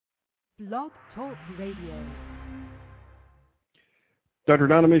Blog Talk Radio. Dr.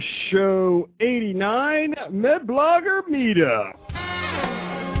 Anonymous Show 89, Medblogger Meetup.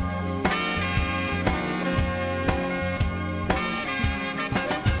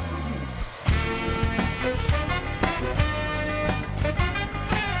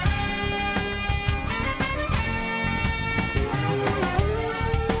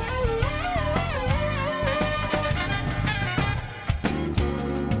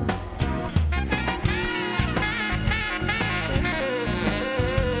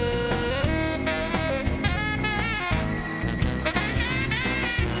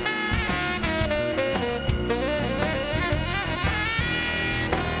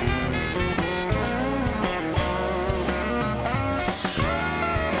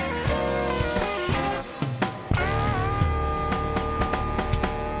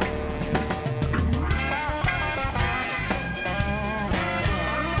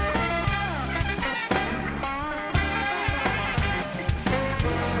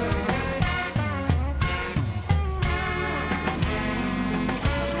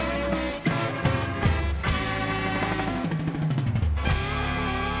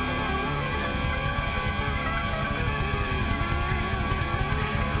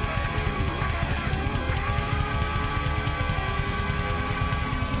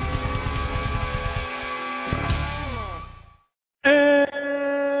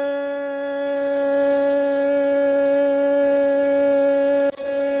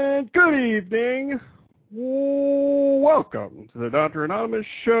 Welcome to the Dr. Anonymous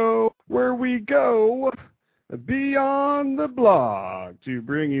Show, where we go beyond the blog to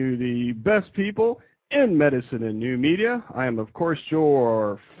bring you the best people in medicine and new media. I am, of course,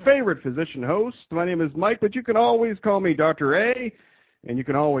 your favorite physician host. My name is Mike, but you can always call me Dr. A, and you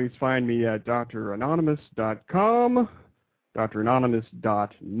can always find me at dranonymous.com,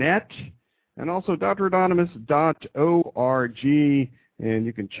 dranonymous.net, and also dranonymous.org. And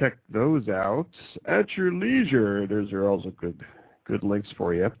you can check those out at your leisure. Those are also good links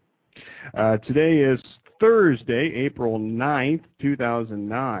for you. Today is Thursday, April 9th,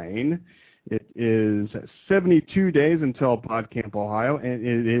 2009. It is 72 days until PodCamp Ohio, and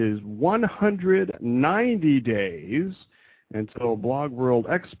it is 190 days until Blog World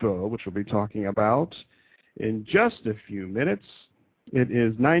Expo, which we'll be talking about in just a few minutes. It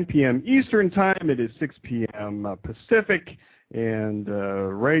is 9 p.m. Eastern Time. It is 6 p.m. Pacific. And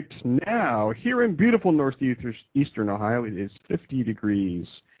right now, here in beautiful northeastern Ohio, it is 50 degrees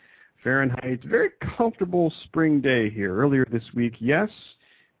Fahrenheit. Very comfortable spring day here. Earlier this week, yes,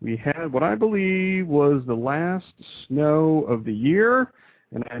 we had what I believe was the last snow of the year.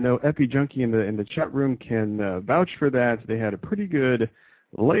 And I know Epi Junkie in the chat room can vouch for that. They had a pretty good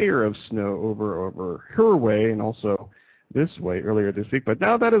layer of snow over her way and also this way earlier this week. But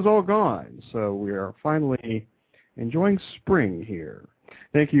now that is all gone. So we are finally enjoying spring here.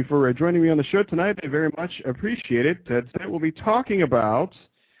 Thank you for joining me on the show tonight. I very much appreciate it. Today we'll be talking about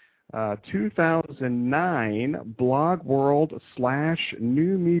 2009 Blog World /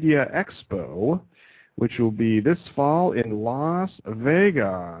 New Media Expo, which will be this fall in Las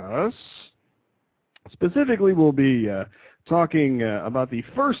Vegas. Specifically, we'll be talking about the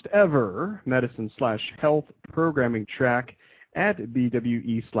first ever medicine / health programming track at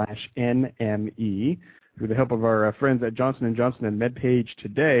BWE/NME. Through the help of our friends at Johnson & Johnson and MedPage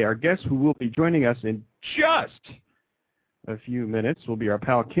today, our guest who will be joining us in just a few minutes will be our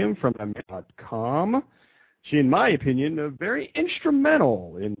pal Kim from med.com. She, in my opinion, very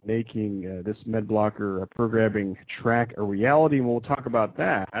instrumental in making this MedBlocker programming track a reality, and we'll talk about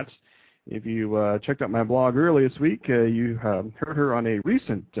that. If you checked out my blog earlier this week, you heard her on a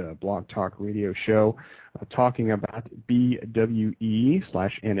recent Blog Talk radio show talking about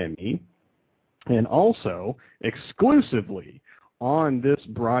BWE/NME. And also, exclusively on this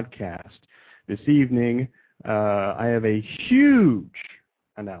broadcast this evening, I have a huge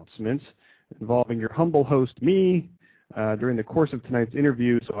announcement involving your humble host, me, during the course of tonight's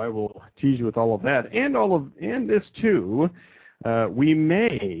interview. So I will tease you with all of that and this too. We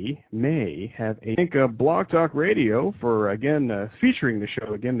may have a Blog Talk Radio for again featuring the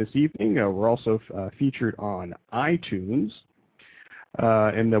show again this evening. We're also featured on iTunes.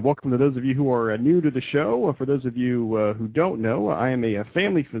 And welcome to those of you who are new to the show. For those of you who don't know, I am a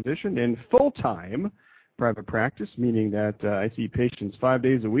family physician in full-time private practice, meaning that I see patients 5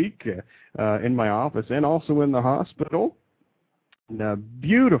 days a week in my office and also in the hospital in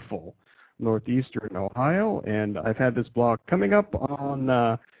beautiful northeastern Ohio. And I've had this blog coming up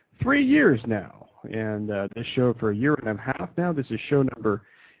on 3 years now, and this show for a year and a half now. This is show number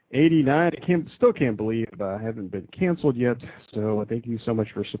 89. I still can't believe I haven't been canceled yet, so thank you so much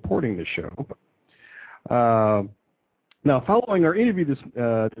for supporting the show. Now, following our interview this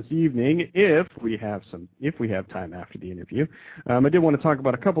evening, if we have time after the interview, I did want to talk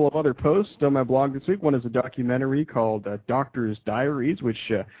about a couple of other posts on my blog this week. One is a documentary called Doctors Diaries, which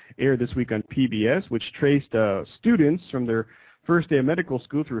aired this week on PBS, which traced students from their first day of medical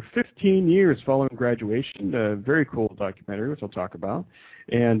school through 15 years following graduation. A very cool documentary, which I'll talk about.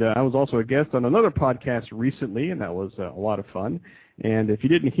 And I was also a guest on another podcast recently, and that was a lot of fun. And if you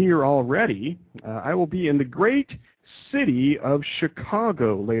didn't hear already, I will be in the great city of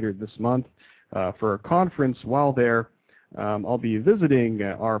Chicago later this month for a conference. While there, I'll be visiting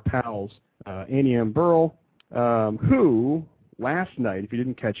our pals Annie and Burl, who last night, if you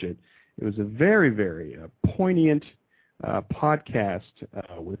didn't catch it, it was a very, very poignant podcast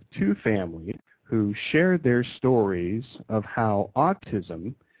with two families who shared their stories of how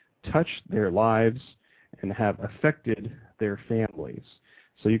autism touched their lives and have affected their families.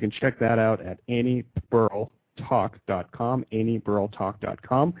 So you can check that out at AnnieBurlTalk.com,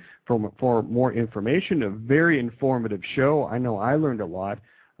 AnnieBurlTalk.com for more information. A very informative show. I know I learned a lot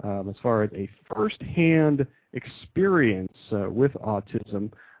as far as a first-hand experience with autism.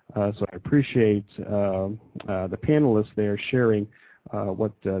 So I appreciate the panelists there sharing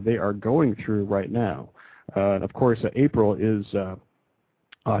what they are going through right now. And of course, April is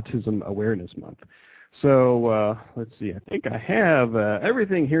Autism Awareness Month. So let's see. I think I have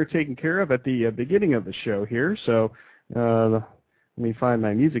everything here taken care of at the beginning of the show here. So let me find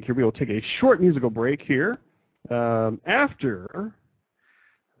my music here. We will take a short musical break here. After,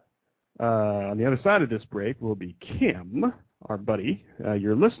 on the other side of this break, will be Kim, our buddy.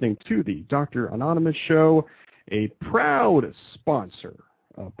 You're listening to the Dr. Anonymous Show, a proud sponsor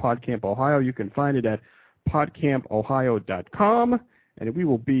of PodCamp Ohio. You can find it at podcampohio.com, and we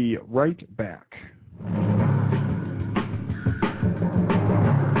will be right back.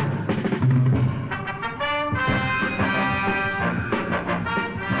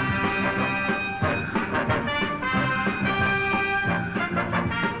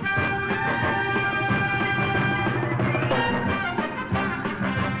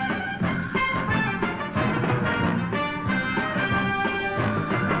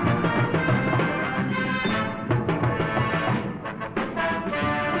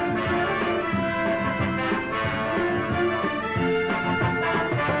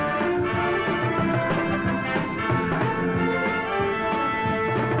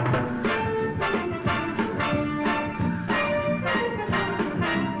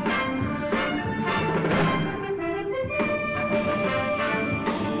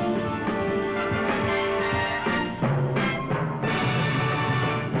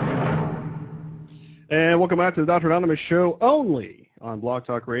 And welcome back to the Dr. Anonymous Show only on Blog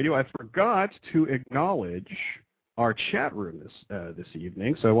Talk Radio. I forgot to acknowledge our chat room this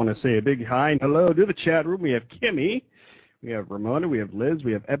evening, so I want to say a big hi and hello to the chat room. We have Kimmy, we have Ramona, we have Liz,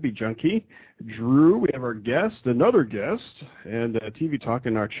 we have Epi Junkie, Drew, we have our guest, another guest, and TV Talk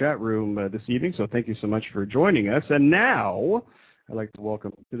in our chat room this evening, so thank you so much for joining us. And now I'd like to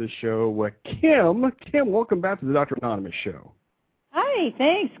welcome to the show Kim. Kim, welcome back to the Dr. Anonymous Show. Hi,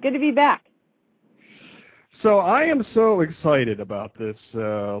 thanks. Good to be back. So I am so excited about this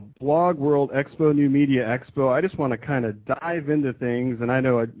Blog World Expo, New Media Expo. I just want to kind of dive into things, and I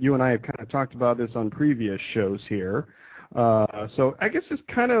know you and I have kind of talked about this on previous shows here. So I guess it's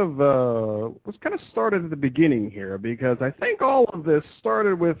kind of let's kind of start at the beginning here, because I think all of this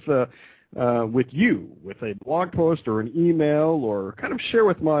started with you, with a blog post or an email, or kind of share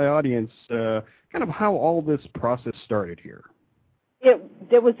with my audience kind of how all this process started here.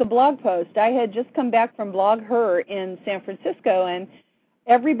 It was a blog post. I had just come back from Blog Her in San Francisco, and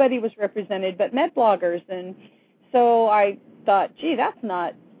everybody was represented but medbloggers. And so I thought, gee,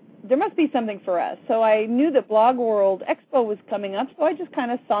 there must be something for us. So I knew that Blog World Expo was coming up, so I just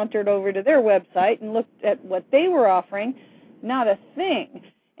kind of sauntered over to their website and looked at what they were offering. Not a thing.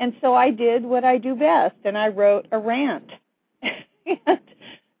 And so I did what I do best, and I wrote a rant. And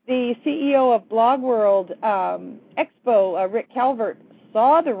the CEO of Blog World Expo, Rick Calvert,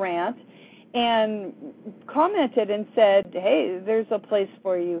 saw the rant and commented and said, hey, there's a place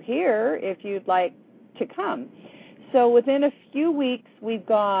for you here if you'd like to come. So within a few weeks, we've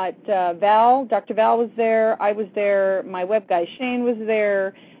got Val, Dr. Val was there, I was there, my web guy Shane was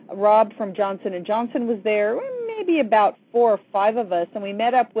there, Rob from Johnson & Johnson was there, maybe about 4 or 5 of us, and we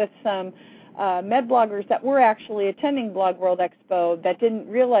met up with some medbloggers that were actually attending Blog World Expo that didn't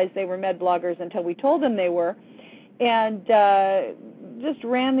realize they were medbloggers until we told them they were, and just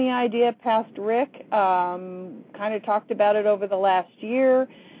ran the idea past Rick, kind of talked about it over the last year.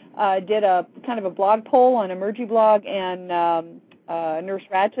 did a kind of a blog poll on Emergiblog and Nurse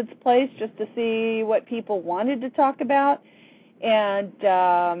Ratchet's Place just to see what people wanted to talk about. And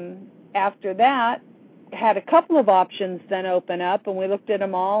after that, had a couple of options then open up, and we looked at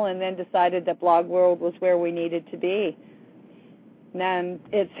them all and then decided that Blog World was where we needed to be. And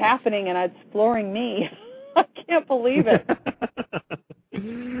it's happening, and it's flooring me. I can't believe it.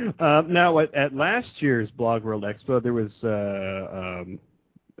 Now, at last year's Blog World Expo, there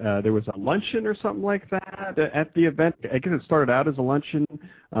was a luncheon or something like that at the event. I guess it started out as a luncheon.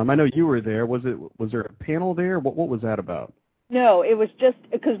 I know you were there. Was there a panel there? What was that about? No, it was just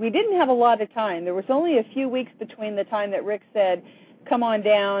because we didn't have a lot of time. There was only a few weeks between the time that Rick said, "Come on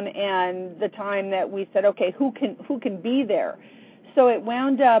down," and the time that we said, "Okay, who can be there?" So it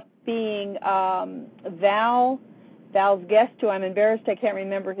wound up being Val's guest, who I'm embarrassed I can't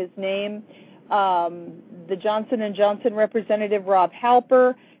remember his name, the Johnson & Johnson representative, Rob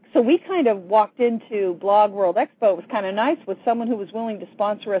Halper. So we kind of walked into Blog World Expo. It was kind of nice with someone who was willing to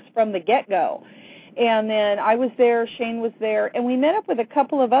sponsor us from the get-go. And then I was there, Shane was there, and we met up with a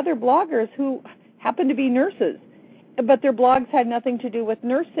couple of other bloggers who happened to be nurses. But their blogs had nothing to do with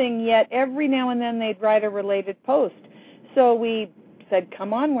nursing, yet every now and then they'd write a related post. So we said,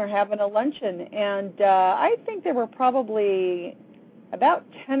 come on, we're having a luncheon. And I think there were probably about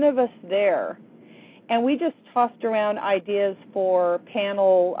 10 of us there. And we just tossed around ideas for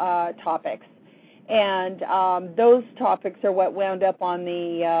panel topics. And those topics are what wound up on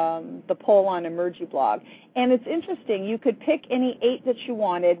the poll on Emergiblog. And it's interesting. You could pick any 8 that you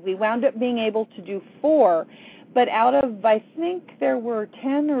wanted. We wound up being able to do 4. But out of, I think there were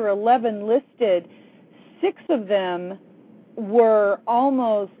 10 or 11 listed, 6 of them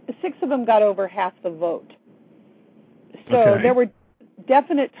got over half the vote. So okay. There were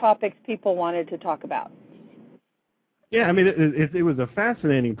definite topics people wanted to talk about. Yeah, I mean, it was a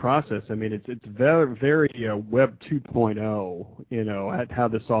fascinating process. I mean, it's very, very Web 2.0, you know, at how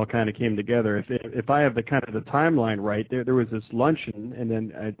this all kind of came together. If I have the kind of the timeline right, there was this luncheon, and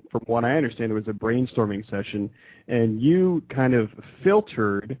then from what I understand, there was a brainstorming session, and you kind of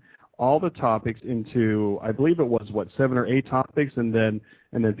filtered all the topics into, I believe it was 7 or 8 topics, and then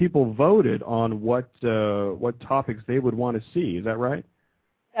people voted on what topics they would want to see. Is that right?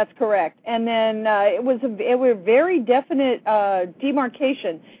 That's correct. And then it was a very definite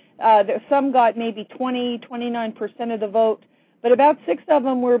demarcation. Some got maybe 29% of the vote, but about 6 of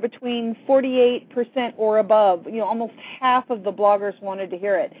them were between 48% or above. You know, almost half of the bloggers wanted to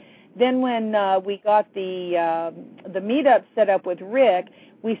hear it. Then when we got the meetup set up with Rick,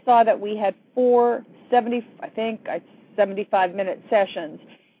 we saw that we had 4 75-minute sessions,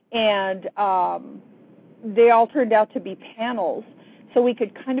 and they all turned out to be panels. So we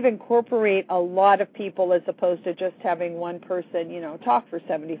could kind of incorporate a lot of people as opposed to just having one person, you know, talk for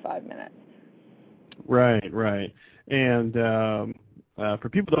 75 minutes. Right. And for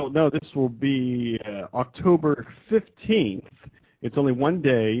people who don't know, this will be October 15th. It's only one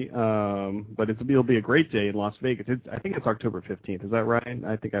day, but it'll be a great day in Las Vegas. I think it's October 15th. Is that right?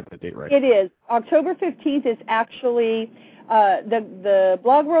 I think I have the date right. It is. October 15th is actually the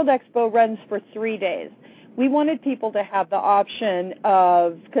Blog World Expo runs for 3 days. We wanted people to have the option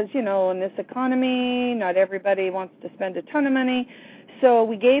of, because, you know, in this economy, not everybody wants to spend a ton of money. So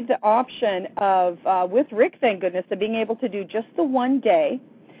we gave the option of, with Rick, thank goodness, of being able to do just the one day,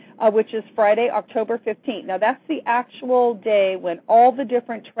 which is Friday, October 15th. Now, that's the actual day when all the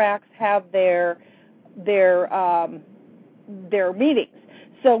different tracks have their meetings.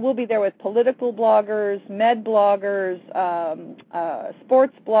 So we'll be there with political bloggers, med bloggers,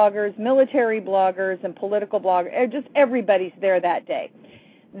 sports bloggers, military bloggers, and political bloggers. Just everybody's there that day.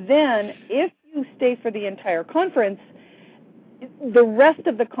 Then, if you stay for the entire conference, the rest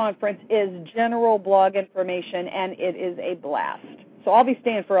of the conference is general blog information, and it is a blast. So I'll be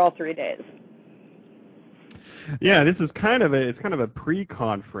staying for all 3 days. Yeah, this is kind of a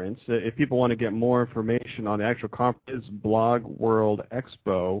pre-conference. If people want to get more information on the actual conference, Blog World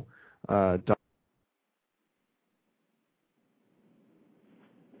Expo.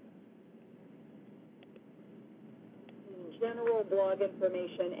 General blog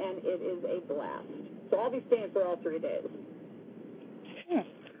information, and it is a blast. So I'll be staying for all 3 days.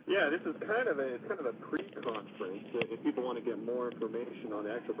 Yeah, this is kind of a pre-conference. If people want to get more information on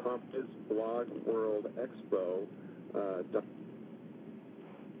the actual conference, Blog World Expo.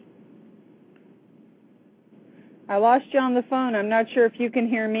 I lost you on the phone. I'm not sure if you can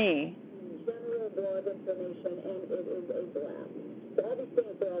hear me. General blog information, and it is a blast. So I'll be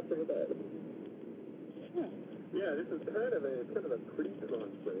staying for all 3 days. Yeah, this is kind of a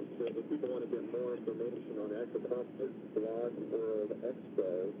pre-conference. If people want to get more information on the actual conference, Blog World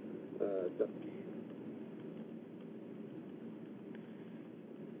Expo.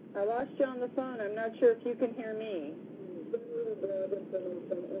 I lost you on the phone. I'm not sure if you can hear me.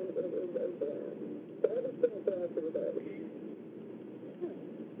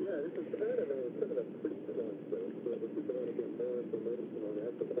 Yeah, this is kind of a pre-conference. If people want to get more information on the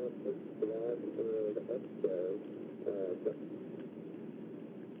actual conference, Blog World Expo.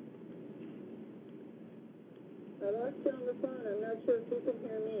 I lost you on the phone. I'm not sure if you can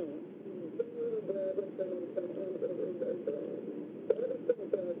hear me.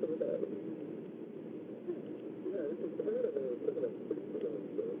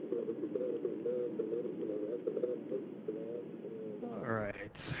 All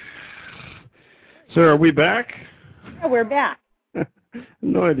right. So are we back? Yeah, we're back.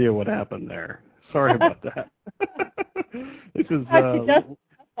 No idea what happened there. Sorry about that. This is You just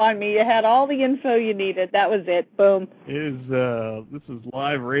on me. You had all the info you needed. That was it. Boom. This is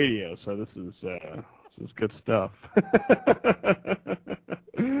live radio, so this is good stuff.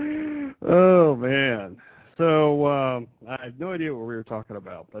 Oh man. So I have no idea what we were talking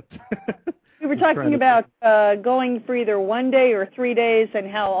about, but we were talking about going for either 1 day or 3 days, and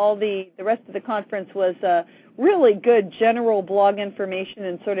how all the rest of the conference was really good general blog information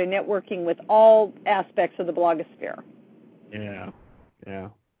and sort of networking with all aspects of the blogosphere. Yeah.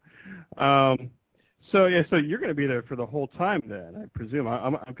 So you're going to be there for the whole time then, I presume,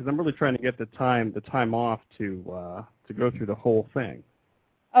 because I'm really trying to get the time off to go through the whole thing.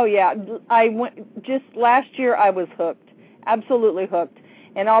 Oh yeah, just last year I was hooked, absolutely hooked,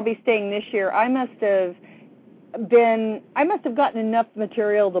 and I'll be staying this year. I must have gotten enough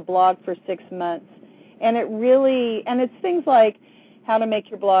material to blog for 6 months, and it's things like how to make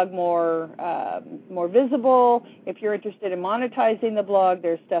your blog more visible. If you're interested in monetizing the blog,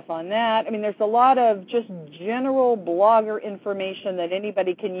 there's stuff on that. I mean, there's a lot of just general blogger information that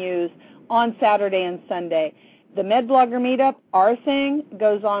anybody can use on Saturday and Sunday. The Medblogger Meetup, our thing,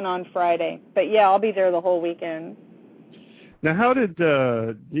 goes on Friday. But yeah, I'll be there the whole weekend. Now, how did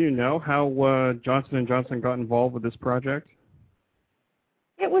do you know how Johnson & Johnson got involved with this project?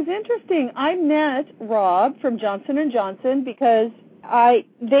 It was interesting. I met Rob from Johnson & Johnson because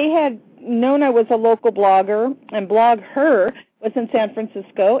they had known I was a local blogger, and Blog Her was in San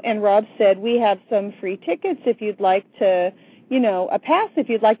Francisco, and Rob said, we have some free tickets if you'd like to, a pass if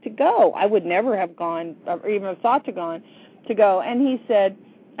you'd like to go. I would never have gone or even have thought to go. And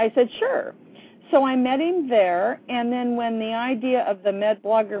I said, sure. So I met him there, and then when the idea of the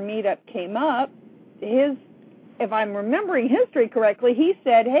Medblogger Meetup came up, if I'm remembering history correctly, he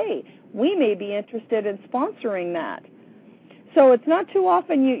said, hey, we may be interested in sponsoring that. So it's not too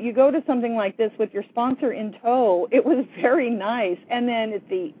often you go to something like this with your sponsor in tow. It was very nice. And then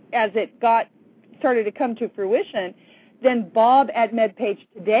as it started to come to fruition, then Bob at MedPage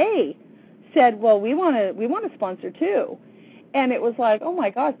Today said, well, we want to sponsor too. And it was like, oh my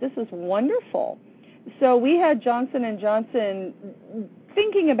gosh, this is wonderful. So we had Johnson & Johnson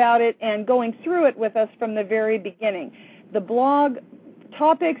thinking about it and going through it with us from the very beginning. The blog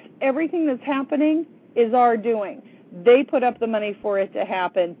topics, everything that's happening is our doing. They put up the money for it to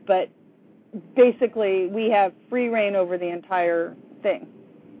happen, but basically we have free reign over the entire thing.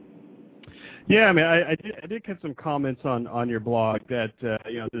 Yeah, I mean, I did get some comments on your blog that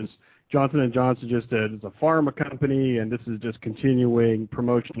this Johnson & Johnson is a pharma company, and this is just continuing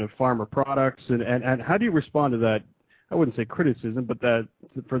promotion of pharma products. And how do you respond to that? I wouldn't say criticism, but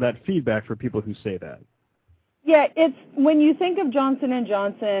for that feedback for people who say that. Yeah, it's when you think of Johnson &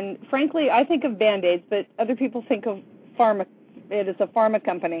 Johnson, frankly, I think of Band-Aids, but other people think of it as a pharma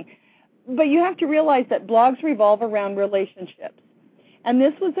company. But you have to realize that blogs revolve around relationships. And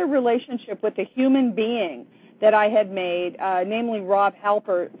this was a relationship with a human being that I had made, namely Rob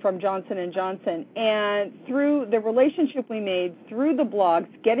Halpert from Johnson & Johnson. And through the relationship we made, through the blogs,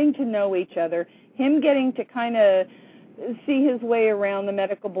 getting to know each other, him getting to kind of see his way around the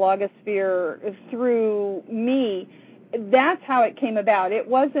medical blogosphere through me, that's how it came about. It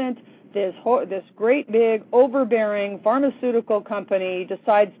wasn't this great big overbearing pharmaceutical company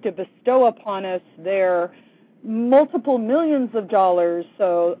decides to bestow upon us their multiple millions of dollars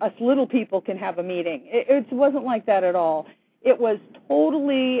so us little people can have a meeting. It wasn't like that at all. It was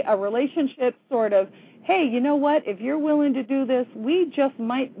totally a relationship sort of, hey, you know what, if you're willing to do this, we just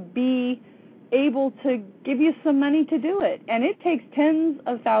might be able to give you some money to do it. And it takes tens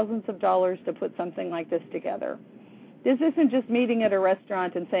of thousands of dollars to put something like this together. This isn't just meeting at a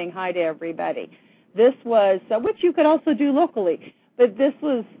restaurant and saying hi to everybody. This was, which you could also do locally, But this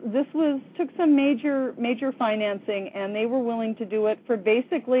took some major financing, and they were willing to do it for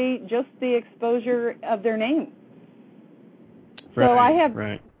basically just the exposure of their name. Right, so I have,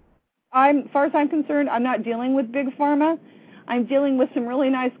 right. as far as I'm concerned, I'm not dealing with big pharma. I'm dealing with some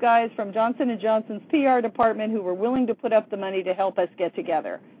really nice guys from Johnson & Johnson's PR department who were willing to put up the money to help us get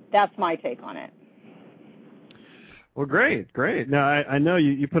together. That's my take on it. Well, great. Now, I know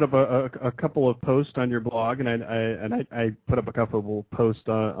you put up a couple of posts on your blog, and I put up a couple of posts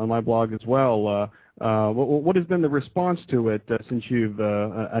on my blog as well. What has been the response to it since you've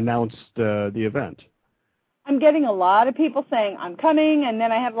announced the event? I'm getting a lot of people saying, I'm coming, and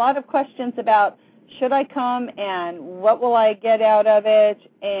then I have a lot of questions about, should I come, and what will I get out of it,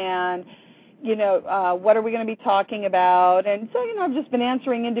 and what are we going to be talking about? And so, I've just been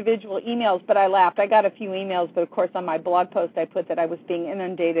answering individual emails, but I laughed. I got a few emails, but of course on my blog post I put that I was being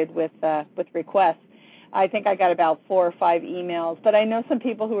inundated with requests. I think I got about 4 or 5 emails, but I know some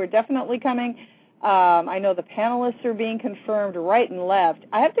people who are definitely coming. I know the panelists are being confirmed right and left.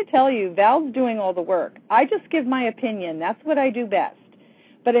 I have to tell you, Val's doing all the work. I just give my opinion. That's what I do best.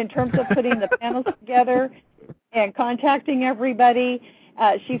 But in terms of putting the panels together and contacting everybody,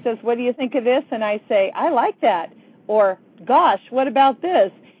 she says, what do you think of this? And I say, I like that. Or, gosh, what about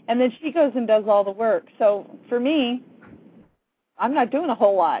this? And then she goes and does all the work. So for me, I'm not doing a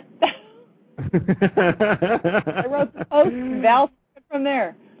whole lot. I wrote the post, and Val took it from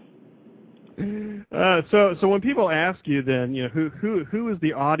there. So when people ask you, then who is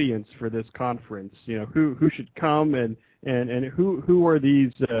the audience for this conference? Who should come, and who are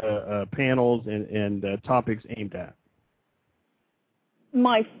these panels and topics aimed at?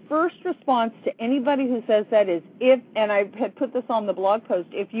 My first response to anybody who says that is, and I had put this on the blog post,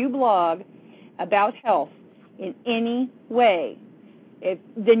 if you blog about health in any way,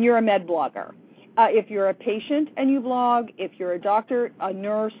 then you're a med blogger. If you're a patient and you blog, if you're a doctor, a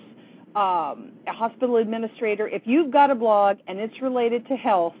nurse, a hospital administrator, if you've got a blog and it's related to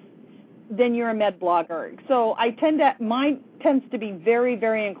health, then you're a med blogger. So mine tends to be very,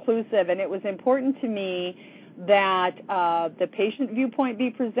 very inclusive, and it was important to me that the patient viewpoint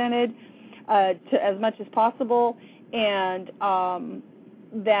be presented to as much as possible, and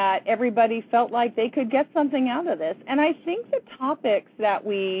that everybody felt like they could get something out of this. And I think the topics that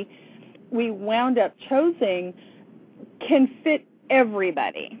we wound up choosing can fit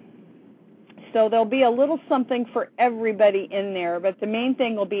everybody. So there'll be a little something for everybody in there, but the main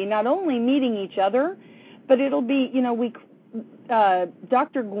thing will be not only meeting each other, but it'll be,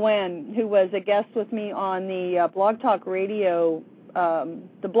 Dr. Gwen, who was a guest with me on the Blog Talk Radio,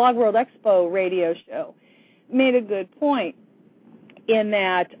 the Blog World Expo radio show, made a good point in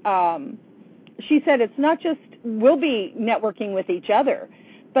that she said it's not just we'll be networking with each other,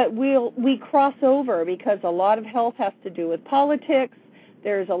 but we cross over because a lot of health has to do with politics.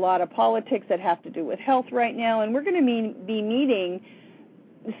 There's a lot of politics that have to do with health right now, and we're going to be meeting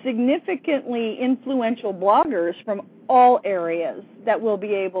significantly influential bloggers from all areas that will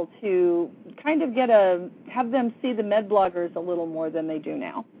be able to kind of have them see the med bloggers a little more than they do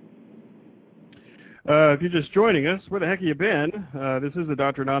now. If you're just joining us, where the heck have you been? This is the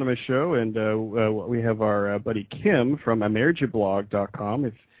Dr. Anonymous show, and we have our buddy Kim from Emergiblog.com.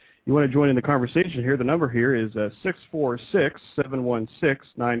 If you want to join in the conversation here, the number here is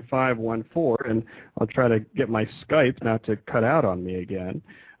 646-716-9514, and I'll try to get my Skype not to cut out on me again.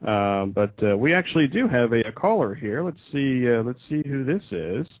 But we actually do have a caller here. Let's see who this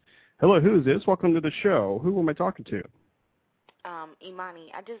is. Hello, who is this? Welcome to the show. Who am I talking to?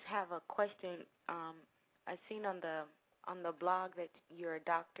 Imani, I just have a question. I've seen on the blog that you're a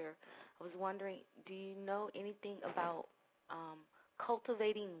doctor. I was wondering, do you know anything about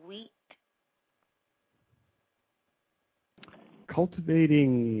cultivating wheat?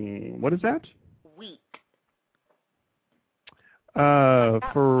 Cultivating, what is that? Wheat. For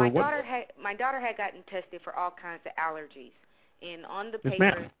my what? My daughter had gotten tested for all kinds of allergies, and on the Yes, paper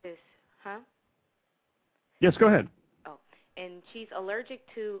ma'am. it says, Yes, go ahead. Oh, and she's allergic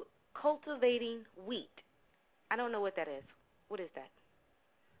to cultivating wheat. I don't know what that is. What is that?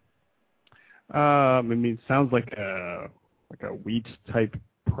 It sounds like a wheat type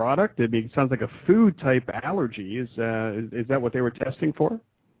product. It sounds like a food type allergy. Is that what they were testing for?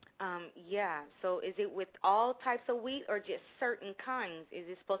 Yeah. So is it with all types of wheat or just certain kinds? Is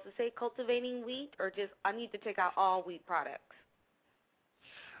it supposed to say cultivating wheat or just I need to take out all wheat products?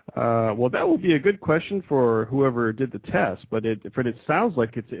 Well, that will be a good question for whoever did the test. But it sounds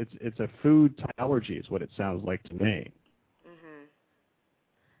like it's a food type allergy. Is what it sounds like to me. Mhm.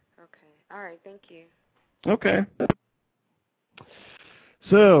 Okay. All right. Thank you. Okay.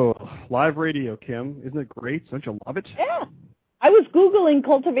 So, live radio, Kim. Isn't it great? Don't you love it? Yeah, I was Googling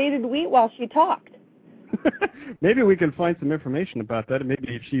cultivated wheat while she talked. Maybe we can find some information about that, and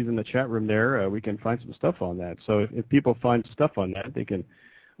maybe if she's in the chat room there, we can find some stuff on that. So if people find stuff on that, they can,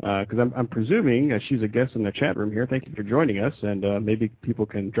 because I'm presuming she's a guest in the chat room here. Thank you for joining us, and maybe people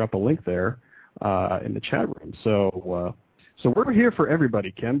can drop a link there in the chat room. So we're here for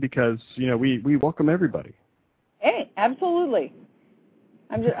everybody, Kim, because we welcome everybody. Hey, absolutely.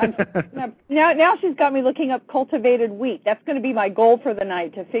 Now she's got me looking up cultivated wheat. That's going to be my goal for the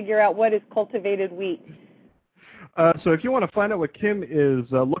night, to figure out what is cultivated wheat. So if you want to find out what Kim is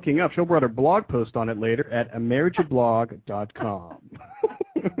looking up, she'll write a blog post on it later at Emergiblog.com.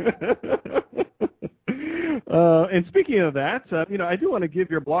 And speaking of that, I do want to give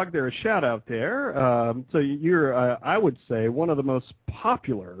your blog there a shout out there. So you're, I would say, one of the most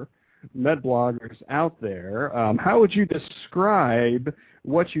popular medbloggers out there. How would you describe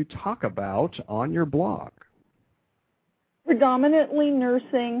what you talk about on your blog? Predominantly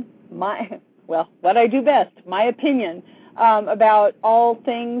nursing, what I do best, my opinion about all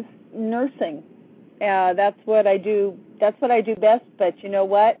things nursing. That's what I do. That's what I do best. But you know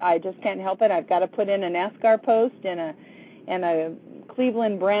what? I just can't help it. I've got to put in a NASCAR post and a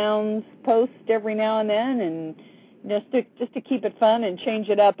Cleveland Browns post every now and then, and just to keep it fun and change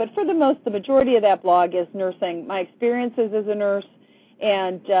it up. But for the majority of that blog is nursing, my experiences as a nurse,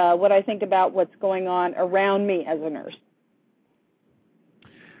 and what I think about what's going on around me as a nurse.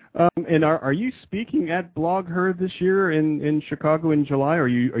 And are you speaking at BlogHer this year in Chicago in July, or are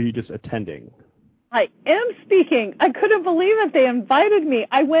you just attending? I am speaking. I couldn't believe it. They invited me.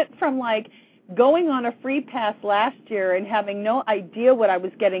 I went from going on a free pass last year and having no idea what I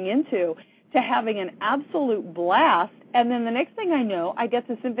was getting into to having an absolute blast. And then the next thing I know, I get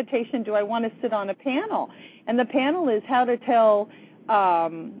this invitation, do I want to sit on a panel? And the panel is how to tell,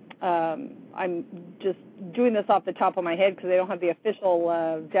 I'm just doing this off the top of my head because I don't have the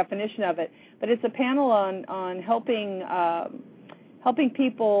official definition of it, but it's a panel on helping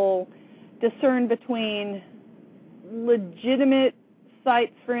people discern between legitimate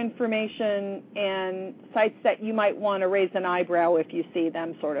sites for information and sites that you might want to raise an eyebrow if you see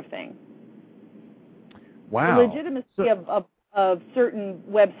them, sort of thing. Wow. The legitimacy of certain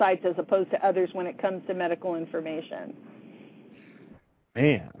websites as opposed to others when it comes to medical information.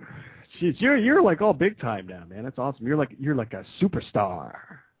 Man, geez, you're like all big time now, man. That's awesome. You're like a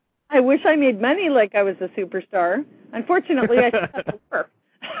superstar. I wish I made money like I was a superstar. Unfortunately, I still have to work.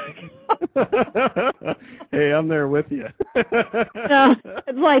 Hey, I'm there with you.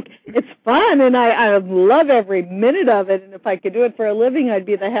 It's fun, and I love every minute of it, and if I could do it for a living, I'd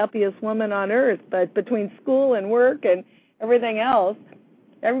be the happiest woman on earth. But between school and work and everything else,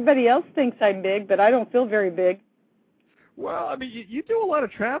 everybody else thinks I'm big, but I don't feel very big. Well, I mean, you do a lot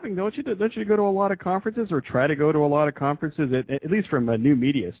of traveling, don't you? Don't you go to a lot of conferences, or try to go to a lot of conferences, at least from a new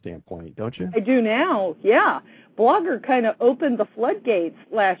media standpoint, don't you? I do now, yeah. Blogger kind of opened the floodgates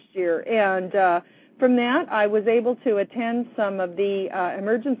last year, and from that, I was able to attend some of the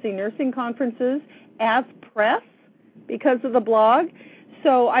emergency nursing conferences as press because of the blog.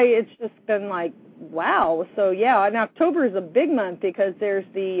 So it's just been like, wow. So, yeah, and October is a big month because there's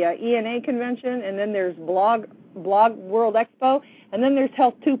the ENA convention, and then there's Blog World Expo, and then there's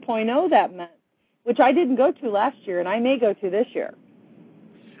Health 2.0 that month, which I didn't go to last year, and I may go to this year.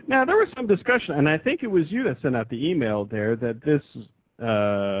 Now, there was some discussion, and I think it was you that sent out the email there, that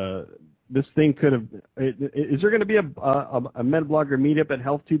this thing could have, is there going to be a Medblogger Meetup at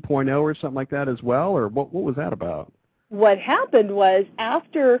Health 2.0 or something like that as well, or what was that about? What happened was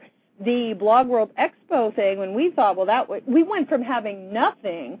after the Blog World Expo thing, when we thought, we went from having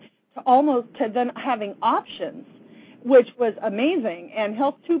nothing to then having options, which was amazing, and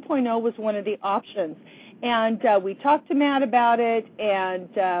Health 2.0 was one of the options. And we talked to Matt about it, and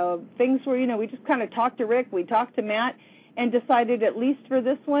things were, we just kind of talked to Rick, we talked to Matt, and decided, at least for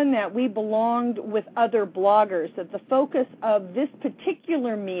this one, that we belonged with other bloggers, that the focus of this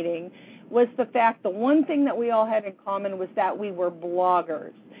particular meeting was the fact, the one thing that we all had in common was that we were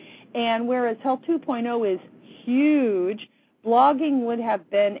bloggers. And whereas Health 2.0 is huge, blogging would have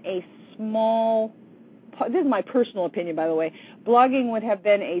been a small, this is my personal opinion, by the way, blogging would have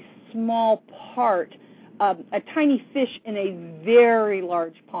been a small part, a tiny fish in a very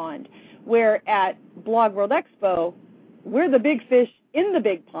large pond, where at Blog World Expo, we're the big fish in the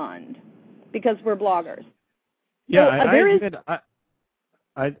big pond because we're bloggers. Yeah, so,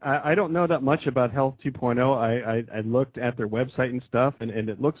 I don't know that much about Health 2.0. I looked at their website and stuff, and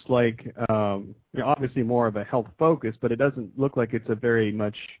it looks like obviously more of a health focus, but it doesn't look like it's a very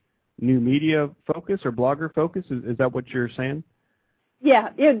much new media focus or blogger focus. Is that what you're saying? Yeah,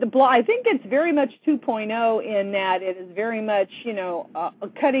 I think it's very much 2.0 in that it is very much, a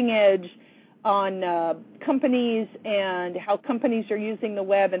cutting edge on companies and how companies are using the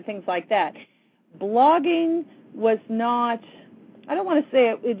web and things like that. Blogging was not, I don't want to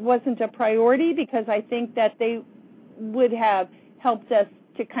say it wasn't a priority, because I think that they would have helped us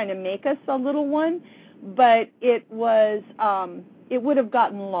to kind of make us a little one, but it would have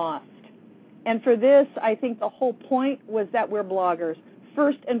gotten lost. And for this, I think the whole point was that we're bloggers,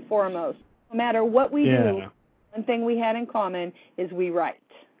 first and foremost. No matter what we do, one thing we had in common is we write.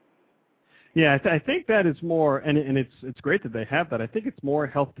 Yeah, I think that is more, and it's great that they have that. I think it's more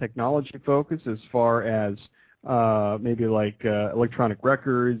health technology focused as far as maybe like electronic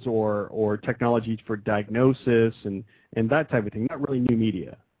records or technology for diagnosis and that type of thing, not really new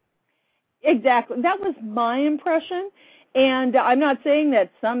media. Exactly. That was my impression. And I'm not saying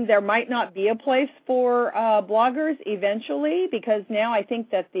that there might not be a place for bloggers eventually, because now I think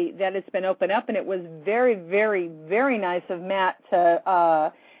that it's been opened up, and it was very, very, very nice of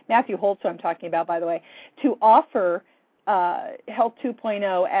Matthew Holtz, who I'm talking about, by the way, to offer Health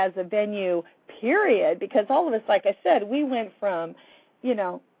 2.0 as a venue, period, because all of us, like I said, we went from,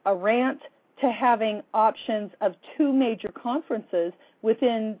 a rant to having options of 2 major conferences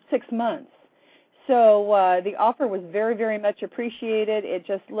within 6 months. So the offer was very, very much appreciated. It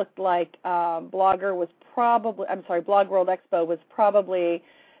just looked like Blog World Expo was probably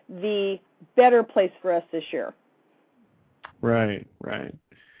the better place for us this year. Right.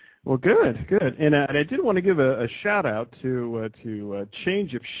 Well, good. And I did want to give a shout out to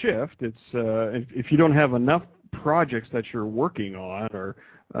Change of Shift. It's if you don't have enough projects that you're working on, or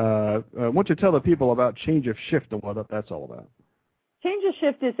why don't you tell the people about Change of Shift and what that's all about? Change of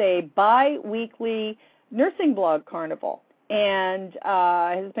Shift is a bi-weekly nursing blog carnival, and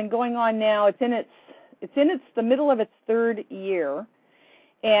has been going on now. It's in the middle of its 3rd year,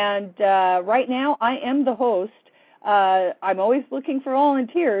 and right now I am the host. I'm always looking for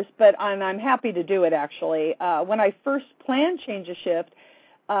volunteers, but I'm happy to do it, actually. When I first planned Change of Shift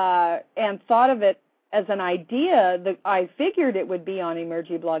and thought of it as an idea, I figured it would be on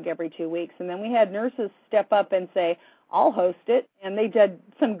Emergiblog every 2 weeks, and then we had nurses step up and say, I'll host it, and they did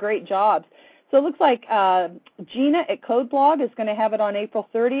some great jobs. So it looks like Gina at CodeBlog is going to have it on April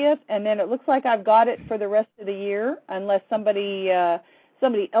 30th, and then it looks like I've got it for the rest of the year, unless somebody else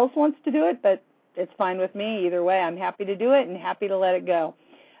wants to do it, but it's fine with me either way. I'm happy to do it and happy to let it go.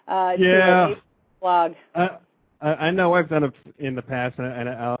 Yeah. Blog. I know I've done it in the past, and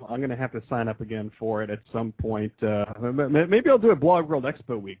I'm going to have to sign up again for it at some point. Maybe I'll do a Blog World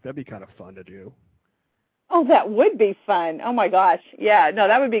Expo week. That'd be kind of fun to do. Oh, that would be fun. Oh, my gosh. Yeah, no,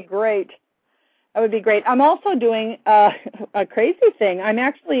 that would be great. That would be great. I'm also doing a crazy thing. I'm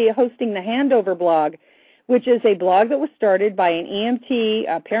actually hosting the Handover blog, which is a blog that was started by an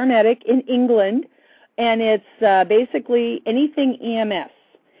EMT paramedic in England, and it's basically anything EMS.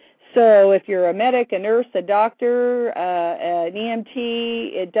 So if you're a medic, a nurse, a doctor, an EMT,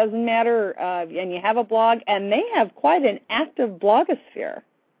 it doesn't matter, and you have a blog, and they have quite an active blogosphere.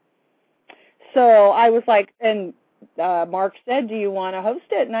 So I was like, and Mark said, do you want to host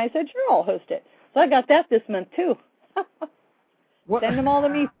it? And I said, sure, I'll host it. So I got that this month, too. Send them all to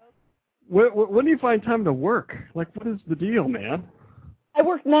me. When do you find time to work? Like, what is the deal, man? I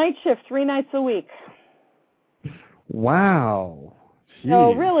work night shift 3 nights a week. Wow. Jeez.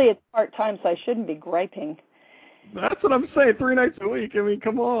 So really it's part-time, so I shouldn't be griping. That's what I'm saying, 3 nights a week. I mean,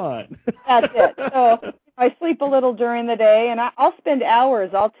 come on. That's it. So I sleep a little during the day, and I'll spend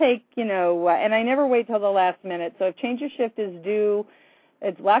hours. I'll take, and I never wait till the last minute. So if Change of Shift is due,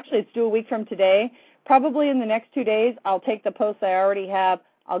 it's due a week from today. Probably in the next 2 days, I'll take the posts I already have.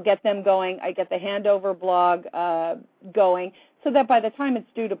 I'll get them going. I get the Handover blog going, so that by the time it's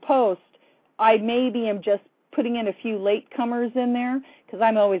due to post, I maybe am just putting in a few latecomers in there, because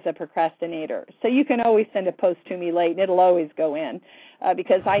I'm always a procrastinator. So you can always send a post to me late, and it'll always go in,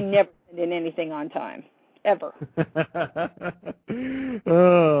 because I never send in anything on time, ever.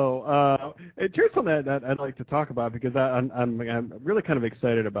 Here's something that I'd like to talk about, because I'm really kind of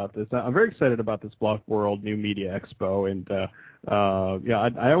excited about this. I'm very excited about this Blog World New Media Expo, and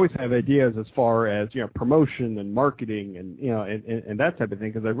I always have ideas as far as promotion and marketing and that type of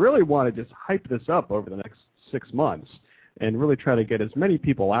thing, because I really want to just hype this up over the next 6 months and really try to get as many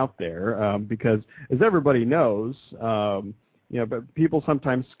people out there, because as everybody knows, but people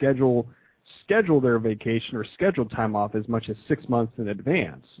sometimes schedule their vacation or schedule time off as much as 6 months in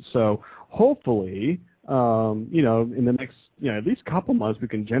advance. So hopefully, in the next, at least couple months, we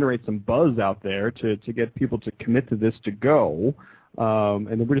can generate some buzz out there to get people to commit to this to go. And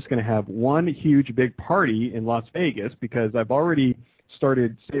then we're just going to have one huge big party in Las Vegas, because I've already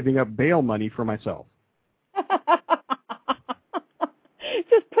started saving up bail money for myself.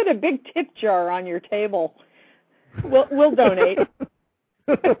 Just put a big tip jar on your table. We'll donate.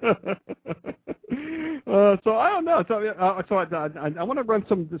 So I don't know. So I want to run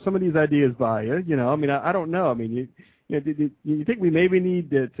some of these ideas by you. You know, I mean, I don't know. I mean, you think we maybe need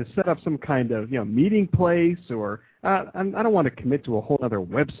to set up some kind of meeting place, or I don't want to commit to a whole other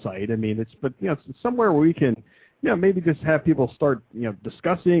website. I mean, but somewhere where we can maybe just have people start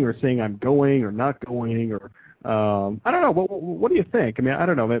discussing or saying I'm going or not going, or I don't know. What do you think? I mean, I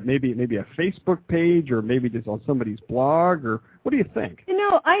don't know. Maybe a Facebook page, or maybe just on somebody's blog, or what do you think? You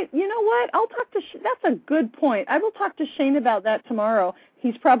know what? I'll talk to. That's a good point. I will talk to Shane about that tomorrow.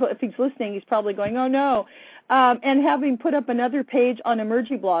 He's probably, if he's listening, he's probably going, oh no, and have him put up another page on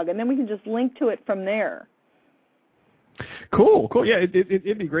Emergiblog, and then we can just link to it from there. Cool. Yeah,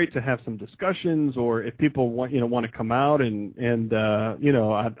 it'd be great to have some discussions, or if people want to come out and I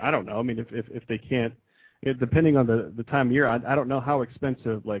don't know. I mean, if they can't. Depending on the time of year, I don't know how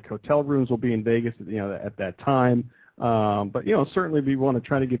expensive like hotel rooms will be in Vegas, at that time. But certainly we want to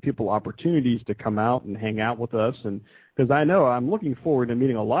try to give people opportunities to come out and hang out with us, and because I know I'm looking forward to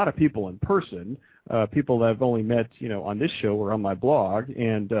meeting a lot of people in person, people that I've only met on this show or on my blog,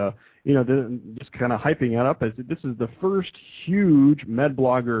 and just kind of hyping it up as this is the first huge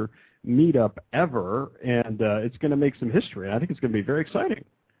Medblogger meetup ever, and it's going to make some history. I think it's going to be very exciting.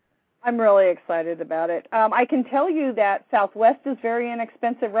 I'm really excited about it. I can tell you that Southwest is very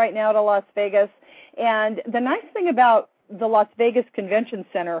inexpensive right now to Las Vegas. And the nice thing about the Las Vegas Convention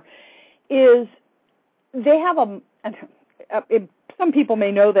Center is they have some people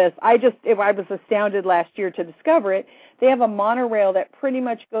may know this. I was astounded last year to discover it. They have a monorail that pretty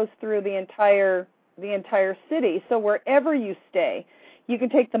much goes through the entire city. So wherever you stay, you can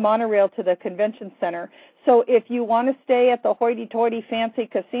take the monorail to the convention center. So if you want to stay at the hoity-toity fancy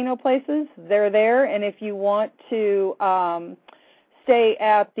casino places, they're there. And if you want to stay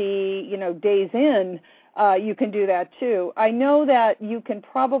at the, Days Inn, you can do that too. I know that you can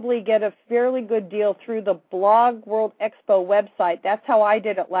probably get a fairly good deal through the Blog World Expo website. That's how I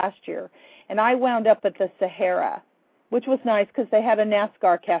did it last year. And I wound up at the Sahara, which was nice because they had a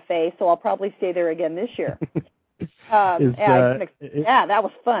NASCAR cafe, so I'll probably stay there again this year. That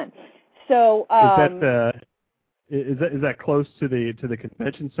was fun. So is that close to the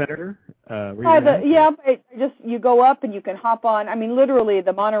convention center? You go up and you can hop on. I mean, literally,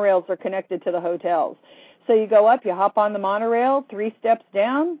 the monorails are connected to the hotels. So you go up, you hop on the monorail, 3 steps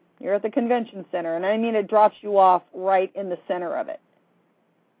down, you're at the convention center, and I mean it drops you off right in the center of it.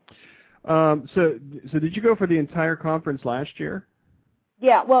 So did you go for the entire conference last year?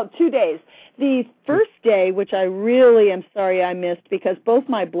 Yeah, well, 2 days. The first day, which I really am sorry I missed because both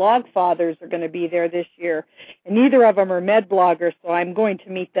my blog fathers are going to be there this year, and neither of them are Medbloggers, so I'm going to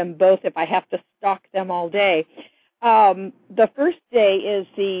meet them both if I have to stalk them all day. The first day is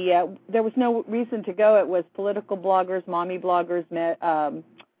there was no reason to go. It was political bloggers, mommy bloggers,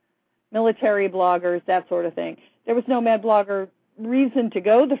 military bloggers, that sort of thing. There was no Medblogger reason to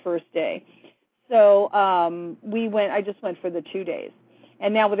go the first day. So I just went for the 2 days.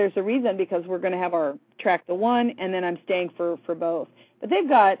 And now there's a reason because we're going to have our track the one, and then I'm staying for both. But they've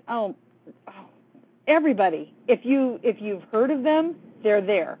got everybody. If you've heard of them, they're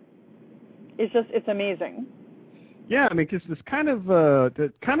there. It's amazing. Yeah, I mean, because this kind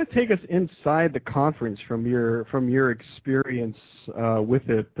of take us inside the conference from your experience with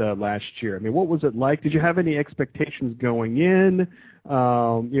it last year. I mean, what was it like? Did you have any expectations going in?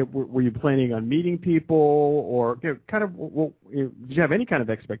 Were you planning on meeting people, or did you have any kind of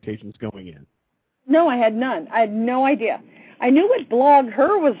expectations going in? No, I had none. I had no idea. I knew what Blog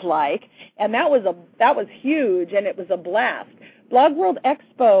Her was like, and that was huge, and it was a blast. Blog World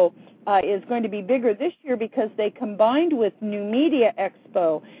Expo is going to be bigger this year because they combined with New Media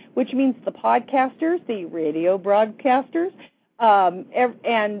Expo, which means the podcasters, the radio broadcasters,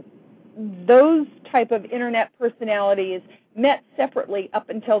 and those type of internet personalities met separately up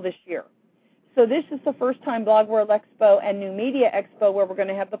until this year. So this is the first time Blog World Expo and New Media Expo where we're going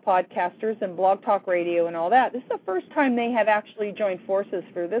to have the podcasters and Blog Talk Radio and all that. This is the first time they have actually joined forces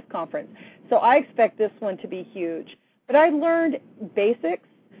for this conference. So I expect this one to be huge. But I learned basics.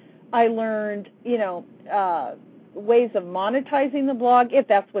 I learned, ways of monetizing the blog, if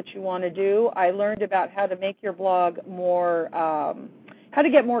that's what you want to do. I learned about how to make your blog more, how to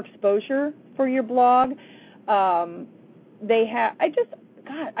get more exposure for your blog. There's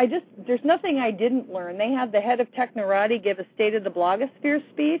nothing I didn't learn. They had the head of Technorati give a State of the Blogosphere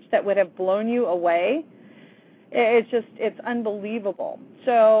speech that would have blown you away. It's unbelievable.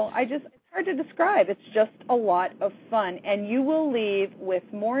 So I hard to describe. It's just a lot of fun, and you will leave with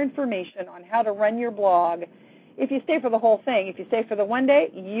more information on how to run your blog if you stay for the whole thing. If you stay for the one day,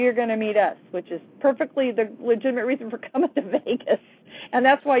 you're going to meet us, which is perfectly the legitimate reason for coming to Vegas, and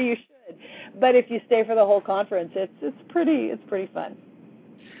that's why you should. But if you stay for the whole conference, it's pretty fun.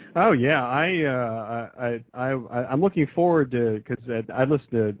 Oh yeah, I'm looking forward to, because I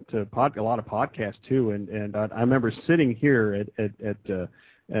listen to a lot of podcasts too, and I remember sitting here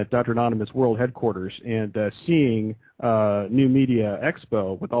at Dr. Anonymous World Headquarters and seeing New Media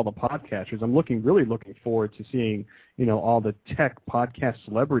Expo with all the podcasters. I'm really looking forward to seeing all the tech podcast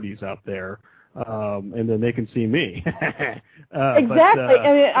celebrities out there, and then they can see me. Exactly.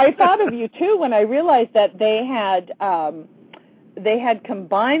 I mean, I thought of you too when I realized that they had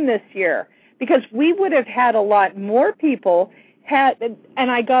combined this year, because we would have had a lot more people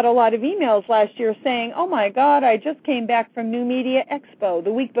and I got a lot of emails last year saying, oh my God, I just came back from New Media Expo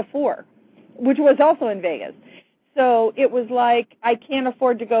the week before, which was also in Vegas. So it was like, I can't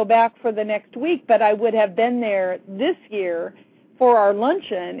afford to go back for the next week, but I would have been there this year for our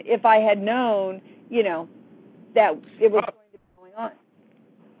luncheon if I had known, that it was going to be going on.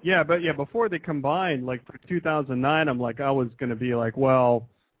 Yeah, but before they combined, like for 2009, I was going to be like, well,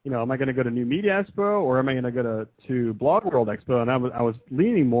 am I going to go to New Media Expo or am I going to go to Blog World Expo? And I was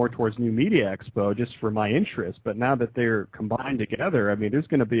leaning more towards New Media Expo just for my interest. But now that they're combined together, I mean, there's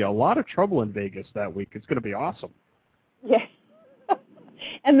going to be a lot of trouble in Vegas that week. It's going to be awesome. Yes.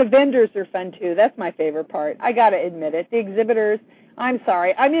 And the vendors are fun too. That's my favorite part. I got to admit it. The exhibitors, I'm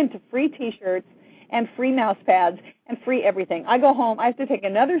sorry, I'm into free T-shirts and free mouse pads and free everything. I go home, I have to take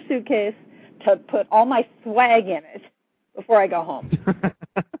another suitcase to put all my swag in it before I go home.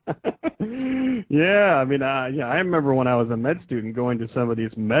 Yeah, I mean, I remember when I was a med student going to some of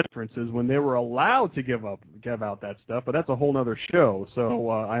these med conferences when they were allowed to give out that stuff, but that's a whole other show. So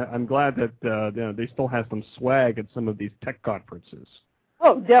I'm glad that they still have some swag at some of these tech conferences.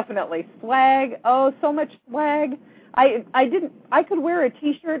 Oh, definitely. Swag. Oh, so much swag. I could wear a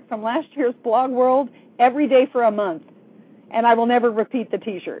T-shirt from last year's Blog World every day for a month, and I will never repeat the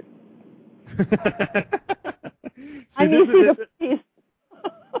T-shirt. I need to see the piece.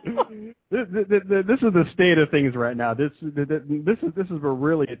 This is the state of things right now. This is where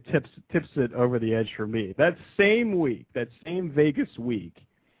really it tips it over the edge for me. That same week, that same Vegas week,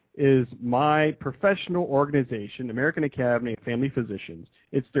 is my professional organization, American Academy of Family Physicians.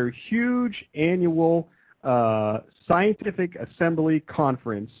 It's their huge annual scientific assembly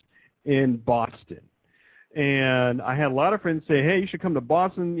conference in Boston. And I had a lot of friends say, hey, you should come to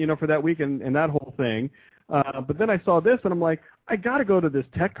Boston, for that week and that whole thing. But then I saw this, and I'm like, I got to go to this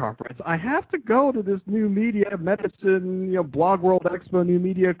tech conference. I have to go to this New Media Medicine, Blog World Expo New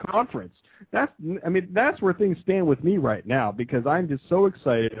Media Conference. That's where things stand with me right now, because I'm just so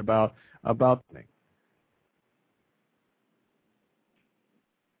excited about things.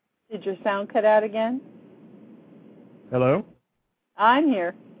 Did your sound cut out again? Hello? I'm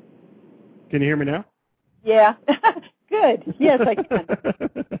here. Can you hear me now? Yeah. Good. Yes, I can.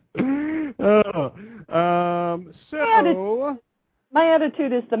 My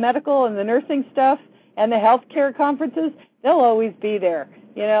attitude is the medical and the nursing stuff and the healthcare conferences, they'll always be there.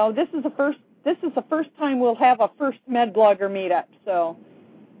 This is the first time we'll have a first Medblogger Meetup, so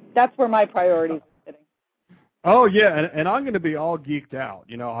that's where my priorities are sitting. Oh yeah, and I'm going to be all geeked out.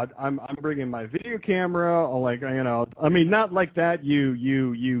 I'm bringing my video camera. Not like that.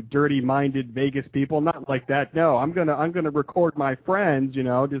 You dirty-minded Vegas people. Not like that. No, I'm gonna record my friends.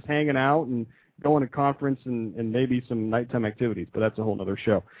 Just hanging out and going to conference and maybe some nighttime activities. But that's a whole other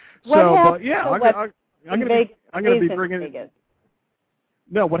show. I'm gonna be bringing. Vegas?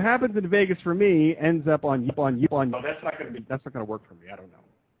 No, what happens in Vegas for me ends up on. No, that's not gonna work for me. I don't know.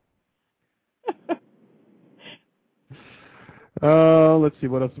 Let's see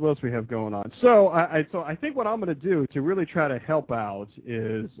what else we have going on. So I think what I'm going to do to really try to help out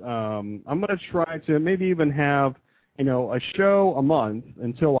is I'm going to try to maybe even have a show a month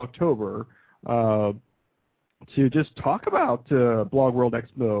until October to just talk about Blog World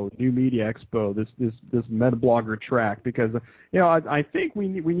Expo, New Media Expo, this Medblogger track, because I think we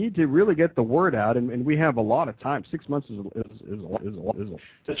need to really get the word out, and we have a lot of time. 6 months is a lot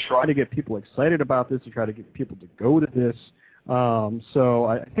to try to get people excited about this, to try to get people to go to this. So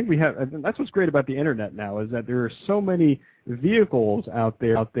I think that's what's great about the internet now, is that there are so many vehicles out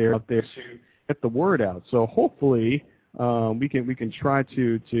there to get the word out. So hopefully we can try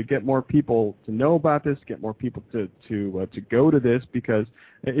to get more people to know about this, get more people to go to this, because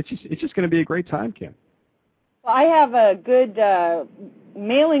it's just going to be a great time, Kim. Well, I have a good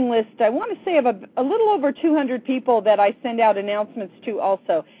mailing list. I want to say of a little over 200 people that I send out announcements to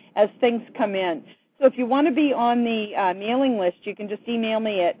also. as things come in. So if you want to be on the mailing list, you can just email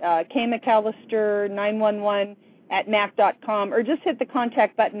me at kmcallister911@mac.com, or just hit the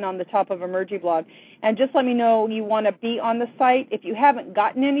contact button on the top of Emergiblog, and just let me know you want to be on the site. If you haven't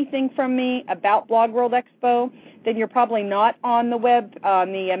gotten anything from me about Blog World Expo, then you're probably not on the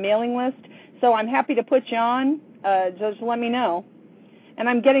mailing list. So I'm happy to put you on. Just let me know. And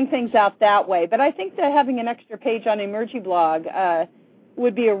I'm getting things out that way. But I think that having an extra page on Emergiblog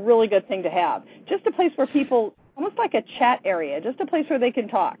would be a really good thing to have. Just a place where people, almost like a chat area, just a place where they can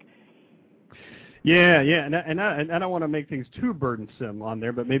talk. Yeah, and I don't want to make things too burdensome on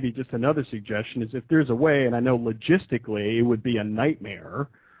there, but maybe just another suggestion is if there's a way, and I know logistically it would be a nightmare,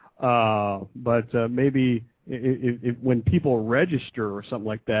 but maybe if when people register or something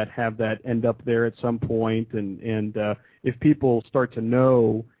like that, have that end up there at some point, and if people start to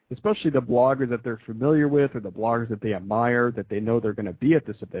know, especially the bloggers that they're familiar with or the bloggers that they admire, that they know they're going to be at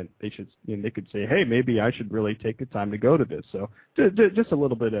this event, they could say, hey, maybe I should really take the time to go to this. So just a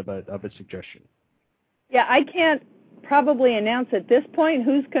little bit of a suggestion. Yeah, I can't probably announce at this point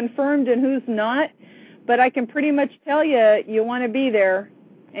who's confirmed and who's not, but I can pretty much tell you you want to be there,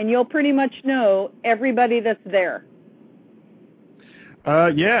 and you'll pretty much know everybody that's there.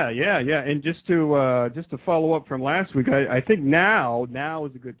 Yeah. And just to follow up from last week, I think now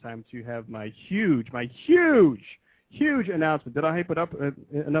is a good time to have my huge announcement. Did I hype it up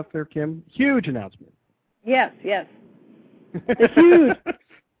enough there, Kim? Huge announcement. Yes. It's huge.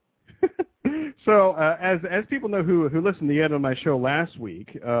 So as people know who listened to the end of my show last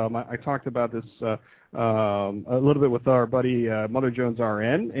week, I talked about this a little bit with our buddy Mother Jones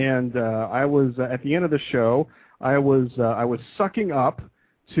RN, and I was at the end of the show. I was sucking up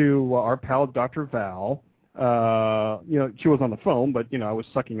to our pal Dr. Val. She was on the phone, but I was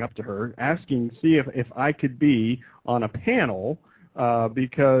sucking up to her, see if I could be on a panel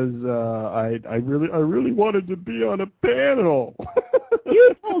because I really wanted to be on a panel.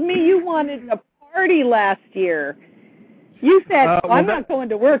 You told me you wanted a party last year. You said, I'm not going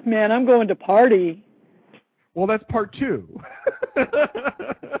to work, man. I'm going to party. Well, that's part two.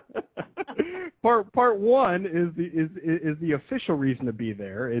 Part one is the official reason to be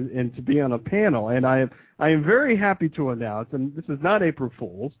there and to be on a panel, and I am very happy to announce, and this is not April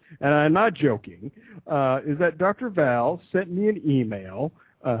Fool's, and I'm not joking, is that Dr. Val sent me an email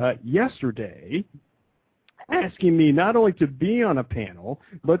yesterday asking me not only to be on a panel,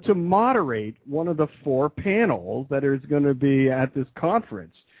 but to moderate one of the 4 panels that is going to be at this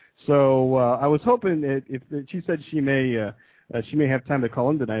conference. So I was hoping if she said she may have time to call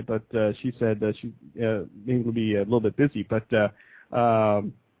in tonight, but she said she maybe will be a little bit busy. But yeah,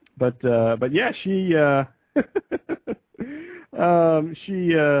 she so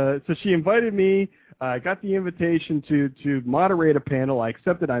she invited me. I got the invitation to moderate a panel. I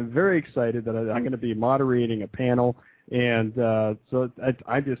accepted. I'm very excited that I'm going to be moderating a panel, and so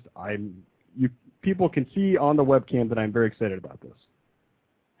people can see on the webcam that I'm very excited about this.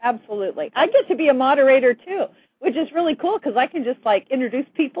 Absolutely. I get to be a moderator too, which is really cool because I can just introduce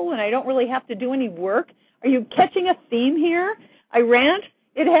people and I don't really have to do any work. Are you catching a theme here? I rant.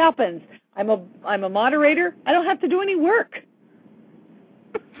 It happens. I'm a moderator. I don't have to do any work.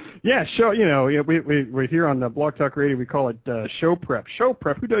 Yeah, show. We're here on the Blog Talk Radio. We call it show prep. Show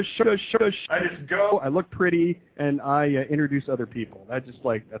prep. Who does show? I just go. I look pretty, and I introduce other people. That's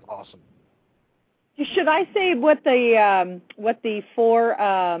awesome. Should I say what the 4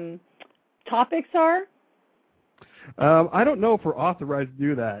 topics are? I don't know if we're authorized to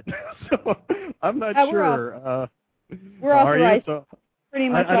do that, so I'm not sure. We're authorized. Pretty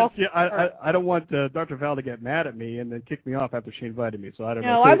much all. I don't want Dr. Val to get mad at me and then kick me off after she invited me, so I don't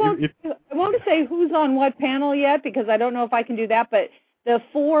know. No, I won't say who's on what panel yet because I don't know if I can do that, but the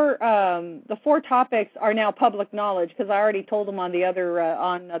 4 topics are now public knowledge because I already told them on the other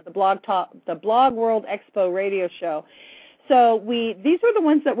the Blog World Expo radio show. So these are the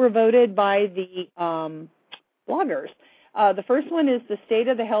ones that were voted by the bloggers. The first one is the State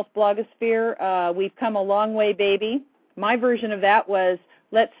of the Health Blogosphere. We've come a long way, baby. My version of that was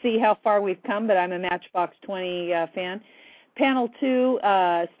let's see how far we've come, but I'm a Matchbox 20 fan. Panel 2,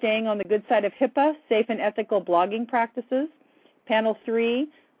 staying on the good side of HIPAA, safe and ethical blogging practices. Panel 3,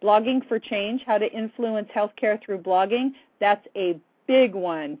 blogging for change, how to influence healthcare through blogging. That's a big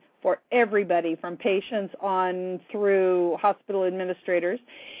one for everybody, from patients on through hospital administrators.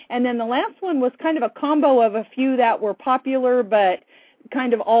 And then the last one was kind of a combo of a few that were popular but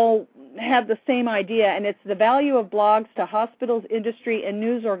kind of all have the same idea, and it's the value of blogs to hospitals, industry, and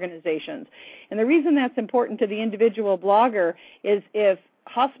news organizations. And the reason that's important to the individual blogger is if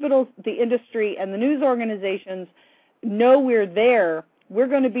hospitals, the industry, and the news organizations know we're there, we're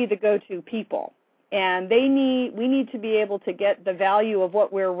going to be the go-to people. And we need to be able to get the value of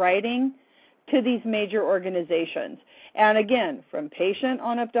what we're writing to these major organizations. And again, from patient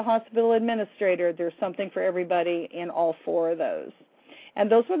on up to hospital administrator, there's something for everybody in all four of those.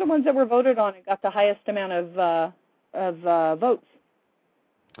 And those were the ones that were voted on and got the highest amount of votes.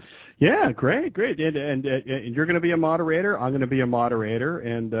 Yeah, great. And you're going to be a moderator. I'm going to be a moderator,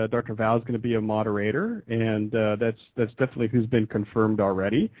 and Dr. Val is going to be a moderator, and that's definitely who's been confirmed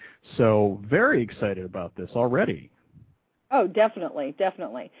already. So very excited about this already. Oh, definitely.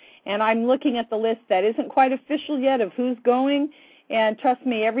 And I'm looking at the list that isn't quite official yet of who's going, and trust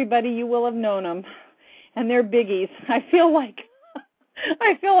me, everybody, you will have known them, and they're biggies. I feel like,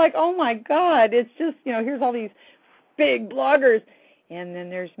 oh my God, it's just, here's all these big bloggers. And then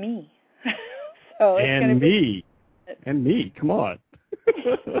there's me. So it's and me. And me. Come on.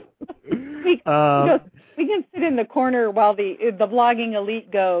 we can sit in the corner while the blogging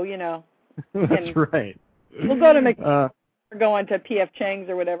elite go, That's right. We'll go to or go on to P.F. Chang's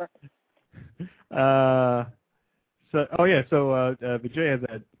or whatever. So Vijay has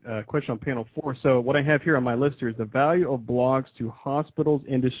a question on panel 4. So what I have here on my list here is the value of blogs to hospitals,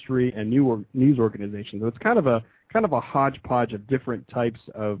 industry, and news organizations. So it's kind of a hodgepodge of different types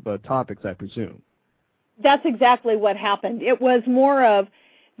of topics, I presume. That's exactly what happened. It was more of,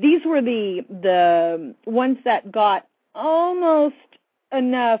 these were the ones that got almost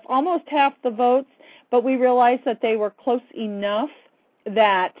half the votes, but we realized that they were close enough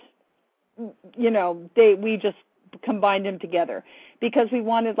that, we just combined them together because we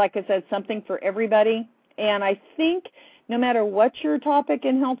wanted, like I said, something for everybody. And I think no matter what your topic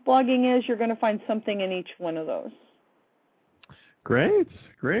in health blogging is, you're going to find something in each one of those. Great,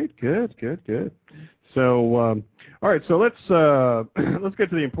 good. So, all right. So let's get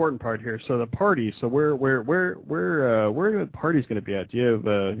to the important part here. So the party. So where the party's going to be at? Do you have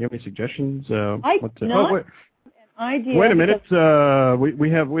any suggestions? Idea. Wait a minute.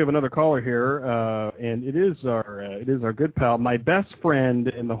 We have another caller here, and it is our good pal, my best friend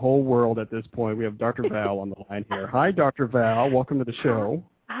in the whole world at this point. We have Dr. Val on the line here. Hi, Dr. Val. Welcome to the show.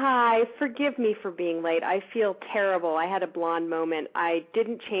 Hi. Forgive me for being late. I feel terrible. I had a blonde moment. I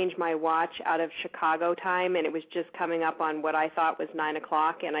didn't change my watch out of Chicago time, and it was just coming up on what I thought was 9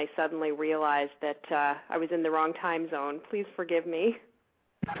 o'clock, and I suddenly realized that I was in the wrong time zone. Please forgive me.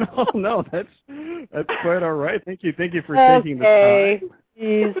 Oh no, that's quite all right. Thank you for taking the time.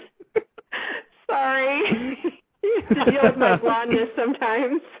 Jeez. Sorry. To deal with my blondness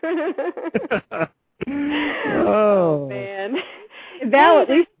sometimes. Oh man. Val, at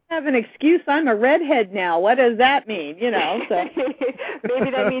least you have an excuse. I'm a redhead now. What does that mean? So.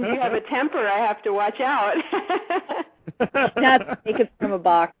 Maybe that means you have a temper. I have to watch out. Not take it from a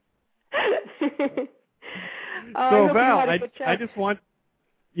box. So Val, I just want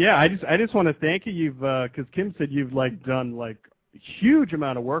to thank you. Because Kim said you've done huge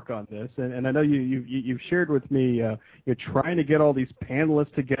amount of work on this, and I know you've shared with me you're trying to get all these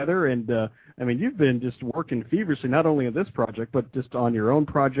panelists together, and you've been just working feverishly not only on this project but just on your own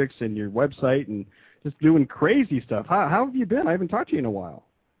projects and your website and just doing crazy stuff. How have you been? I haven't talked to you in a while.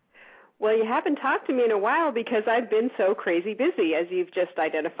 Well, you haven't talked to me in a while because I've been so crazy busy, as you've just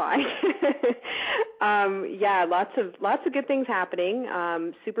identified. Lots of good things happening.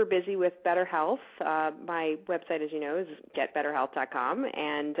 Super busy with Better Health. My website, as you know, is getbetterhealth.com,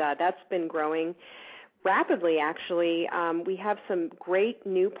 and that's been growing rapidly, actually. We have some great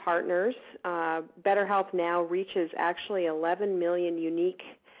new partners. Better Health now reaches actually 11 million unique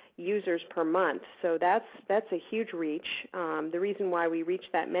users per month, so that's a huge reach. The reason why we reach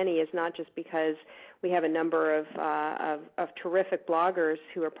that many is not just because we have a number of terrific bloggers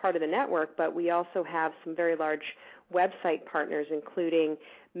who are part of the network, but we also have some very large website partners, including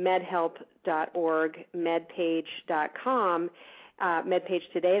medhelp.org, medpage.com,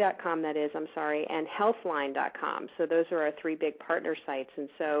 medpagetoday.com, and healthline.com. So those are our three big partner sites. And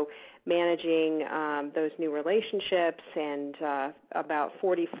so managing those new relationships and about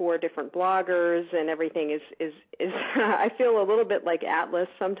 44 different bloggers and everything is I feel a little bit like Atlas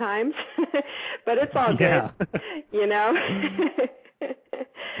sometimes, but it's all good,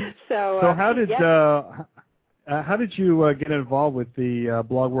 So how did you get involved with the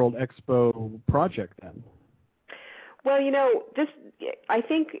Blog World Expo project then? Well, I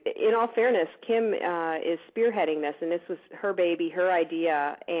think, in all fairness, Kim is spearheading this, and this was her baby, her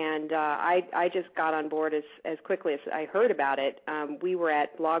idea, and I just got on board as quickly as I heard about it. We were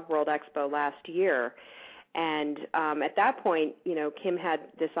at Blog World Expo last year, and at that point, Kim had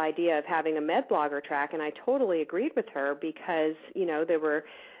this idea of having a Medblogger track, and I totally agreed with her because, there were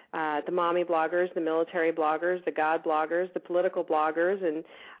the mommy bloggers, the military bloggers, the God bloggers, the political bloggers, and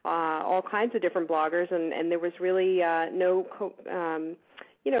all kinds of different bloggers, and there was really no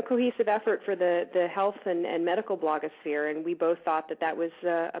cohesive effort for the health and medical blogosphere, and we both thought that was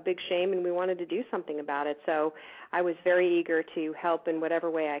a big shame, and we wanted to do something about it. So I was very eager to help in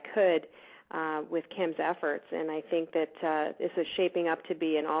whatever way I could with Kim's efforts, and I think that this is shaping up to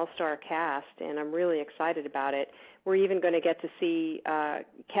be an all-star cast, and I'm really excited about it. We're even going to get to see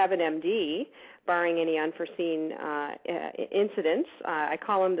Kevin, MD, barring any unforeseen incidents. I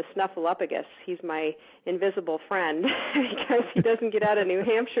call him the Snuffleupagus. He's my invisible friend because he doesn't get out of New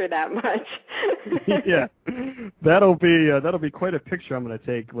Hampshire that much. Yeah, that'll be quite a picture I'm going to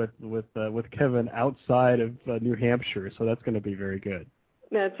take with Kevin outside of New Hampshire. So that's going to be very good.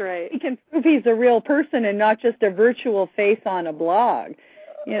 That's right. He can prove he's a real person and not just a virtual face on a blog,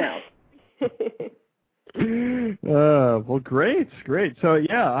 Well, great. So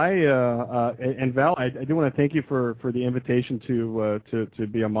yeah, and Val, I do want to thank you for the invitation to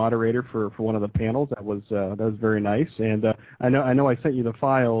be a moderator for one of the panels. That was very nice, and I know I sent you the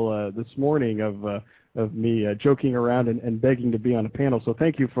file this morning of me joking around and begging to be on a panel. So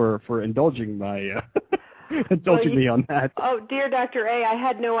thank you for indulging my. Indulging me on that. Oh, dear Dr. A, I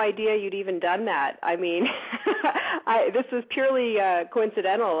had no idea you'd even done that. I mean, this was purely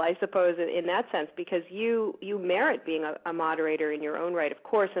coincidental, I suppose, in that sense, because you merit being a moderator in your own right, of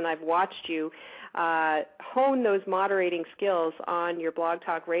course, and I've watched you hone those moderating skills on your Blog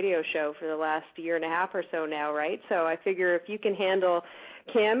Talk radio show for the last year and a half or so now, right? So I figure if you can handle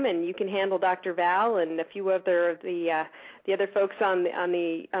Kim and you can handle Dr. Val and a few other of the other folks on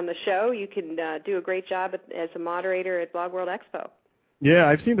the show, you can do a great job as a moderator at Blog World Expo. Yeah,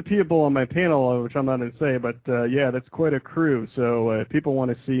 I've seen the people on my panel, which I'm not going to say, but yeah, that's quite a crew. So if people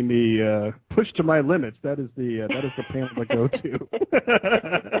want to see me push to my limits, that is the panel to go to.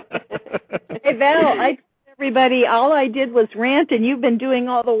 Hey Val, I told everybody all I did was rant, and you've been doing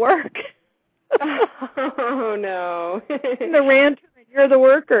all the work. Oh no! I'm the ranter, and you're the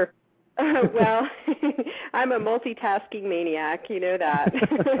worker. Well, I'm a multitasking maniac. You know that.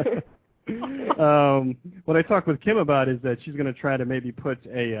 What I talked with Kim about is that she's going to try to maybe put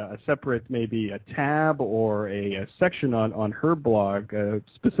a separate, maybe a tab or a section on her blog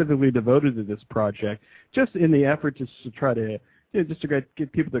specifically devoted to this project, just in the effort to try to just to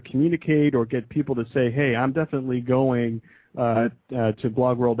get people to communicate or get people to say, hey, I'm definitely going to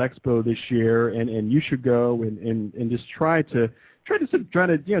Blog World Expo this year, and you should go and just try to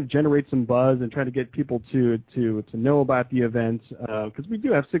generate some buzz and try to get people to know about the event, because we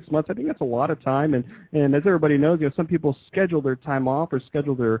do have 6 months. I think that's a lot of time, and as everybody knows, some people schedule their time off or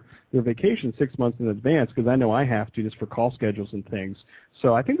schedule their vacation 6 months in advance, because I know I have to, just for call schedules and things.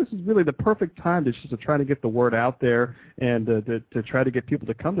 So I think this is really the perfect time to try to get the word out there and to try to get people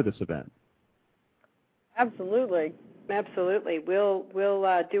to come to this event. Absolutely. We'll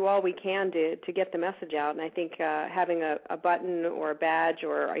do all we can to get the message out, and I think having a button or a badge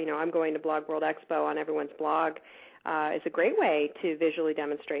or I'm going to Blog World Expo on everyone's blog is a great way to visually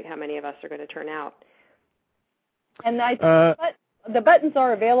demonstrate how many of us are going to turn out. And the buttons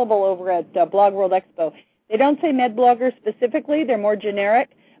are available over at Blog World Expo. They don't say Medblogger specifically; they're more generic,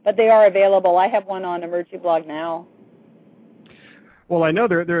 but they are available. I have one on Emergiblog now. Well, I know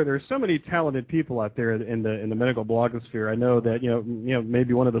there are so many talented people out there in the medical blogosphere. I know that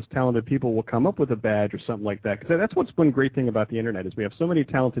maybe one of those talented people will come up with a badge or something like that. Because that's what's one great thing about the internet is we have so many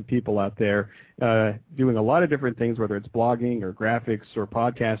talented people out there doing a lot of different things, whether it's blogging or graphics or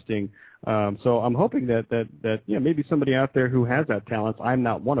podcasting. So I'm hoping that maybe somebody out there who has that talent, I'm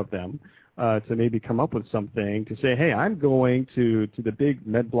not one of them, to maybe come up with something to say, hey, I'm going to the big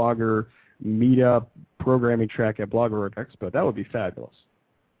Medblogger Meetup programming track at Blog World Expo. That would be fabulous.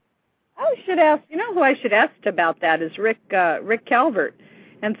 I should ask. Who I should ask about that is Rick Calvert,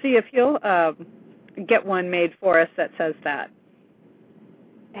 and see if he'll get one made for us that says that.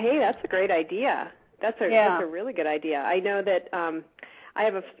 Hey, that's a great idea. That's a really good idea. I know that I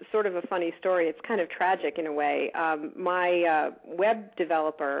have a sort of a funny story. It's kind of tragic in a way. My web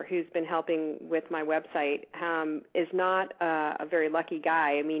developer who's been helping with my website is not a very lucky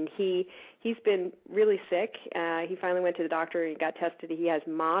guy. I mean, he's been really sick. He finally went to the doctor and got tested. He has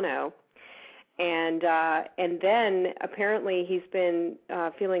mono. And then apparently he's been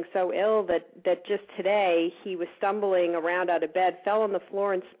feeling so ill that just today he was stumbling around out of bed, fell on the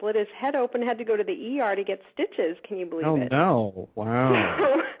floor, and split his head open, had to go to the ER to get stitches. Can you believe it? Oh, no.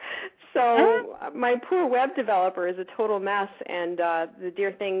 Wow. So my poor web developer is a total mess, and the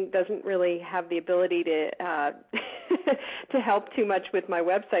dear thing doesn't really have the ability to to help too much with my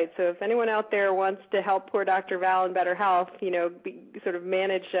website. So if anyone out there wants to help poor Dr. Val in better health, sort of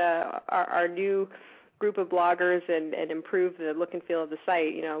manage our new group of bloggers and improve the look and feel of the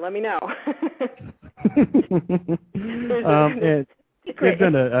site, let me know. You've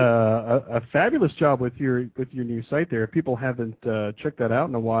done a fabulous job with your new site there. If people haven't checked that out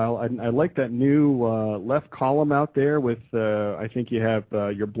in a while, I like that new left column out there with I think you have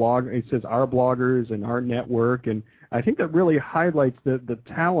your blog. It says Our Bloggers and Our Network, and I think that really highlights the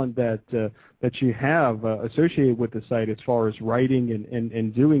talent that you have associated with the site as far as writing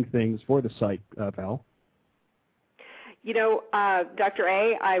and doing things for the site, Val. Dr.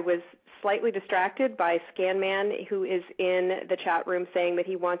 A, I was slightly distracted by Scanman, who is in the chat room saying that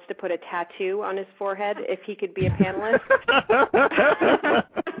he wants to put a tattoo on his forehead if he could be a panelist.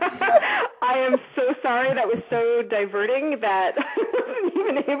 I am so sorry. That was so diverting that I wasn't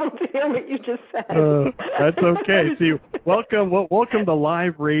even able to hear what you just said. That's okay. See, welcome to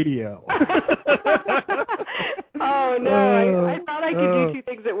live radio. Oh, no. I thought I could do two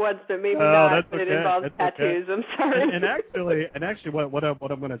things at once, but maybe not. But it involves tattoos. Okay. I'm sorry. And actually, what I'm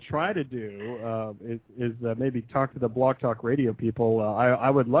going to try to do is maybe talk to the Blog Talk Radio people. I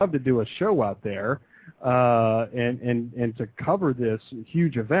would love to do a show out there and to cover this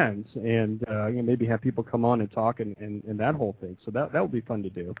huge event and maybe have people come on and talk and that whole thing. So that would be fun to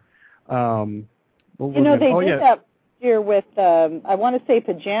do. They did that here with, I want to say,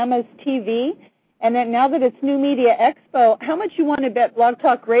 Pajamas TV. And then now that it's New Media Expo, how much you want to bet Blog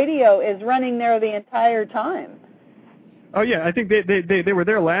Talk Radio is running there the entire time? Oh, yeah. I think they were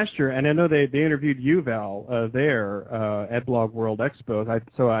there last year, and I know they interviewed you, Val, there at Blog World Expo.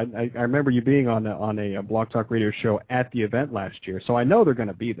 I remember you being on a Blog Talk Radio show at the event last year, so I know they're going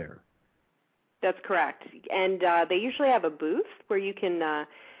to be there. That's correct. And they usually have a booth where you can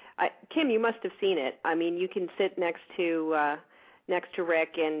Kim, you must have seen it. I mean, you can sit next to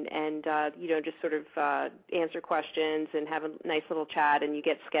Rick and just sort of answer questions and have a nice little chat, and you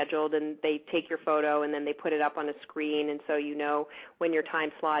get scheduled, and they take your photo and then they put it up on a screen, and so you know when your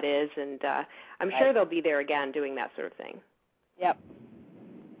time slot is, and I'm sure they'll be there again doing that sort of thing. Yep.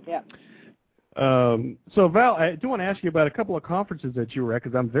 So Val, I do want to ask you about a couple of conferences that you were at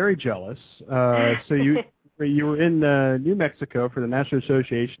because I'm very jealous. So you were in New Mexico for the National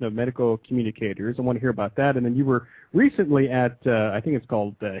Association of Medical Communicators. I want to hear about that. And then you were recently at, I think it's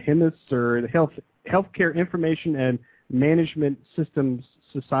called HIMSS, or the Healthcare Information and Management Systems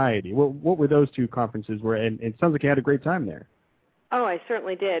Society. What were those two conferences? And it sounds like you had a great time there. Oh, I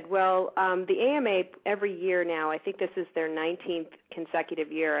certainly did. Well, the AMA every year now, I think this is their 19th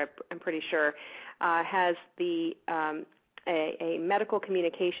consecutive year, I'm pretty sure, has a medical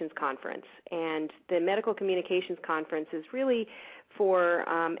communications conference, and the medical communications conference is really for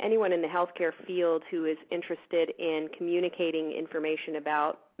anyone in the healthcare field who is interested in communicating information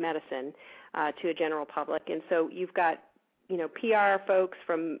about medicine to a general public. And so you've got, PR folks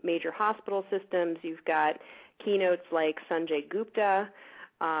from major hospital systems. You've got keynotes like Sanjay Gupta.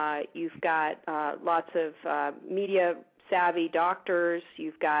 You've got lots of media savvy doctors.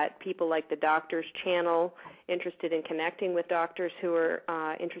 You've got people like the Doctors Channel interested in connecting with doctors who are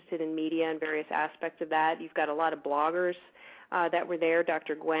interested in media and various aspects of that. You've got a lot of bloggers that were there,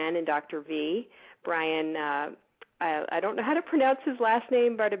 Dr. Gwen and Dr. V. Brian, I don't know how to pronounce his last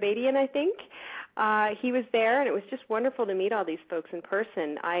name, Bardabadian, I think. He was there, and it was just wonderful to meet all these folks in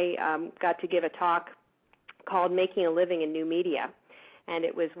person. I got to give a talk called Making a Living in New Media. And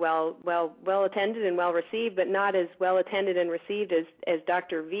it was well attended and well received, but not as well attended and received as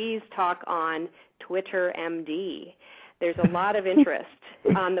Dr. V's talk on Twitter MD. There's a lot of interest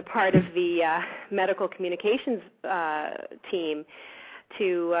on the part of the medical communications team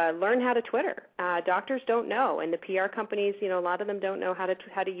to learn how to Twitter. Doctors don't know, and the PR companies, a lot of them don't know how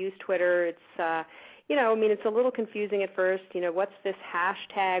to use Twitter. It's it's a little confusing at first. What's this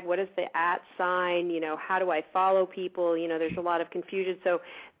hashtag? What is the @sign? How do I follow people? There's a lot of confusion. So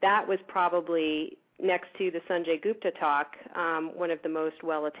that was probably, next to the Sanjay Gupta talk, one of the most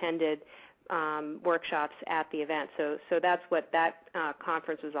well-attended workshops at the event. So that's what that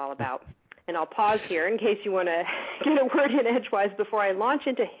conference was all about. And I'll pause here in case you want to get a word in edgewise before I launch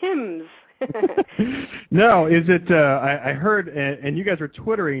into HIMSS. No, is it? I heard, and you guys were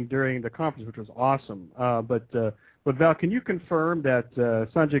twittering during the conference, which was awesome. But Val, can you confirm that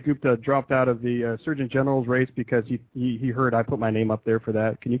Sanjay Gupta dropped out of the Surgeon General's race because he heard I put my name up there for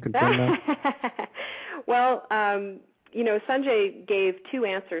that? Can you confirm that? Well, Sanjay gave two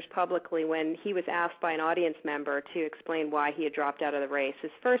answers publicly when he was asked by an audience member to explain why he had dropped out of the race.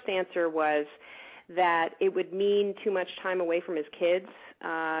 His first answer was that it would mean too much time away from his kids.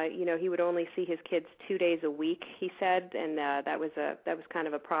 He would only see his kids 2 days a week, he said, and that was kind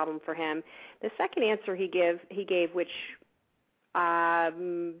of a problem for him. The second answer he gave, which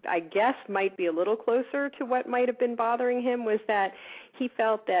I guess might be a little closer to what might have been bothering him, was that he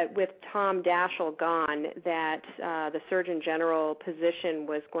felt that with Tom Daschle gone, that the Surgeon General position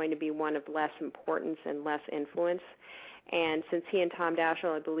was going to be one of less importance and less influence. And since he and Tom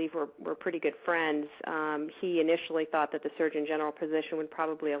Daschle, I believe, were pretty good friends, he initially thought that the Surgeon General position would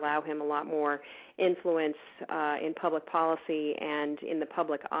probably allow him a lot more influence in public policy and in the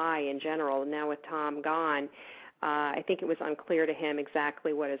public eye in general. Now with Tom gone, I think it was unclear to him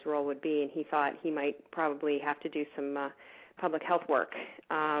exactly what his role would be, and he thought he might probably have to do some public health work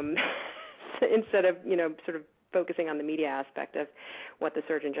instead of, sort of focusing on the media aspect of what the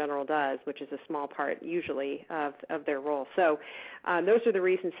Surgeon General does, which is a small part usually of their role. So those are the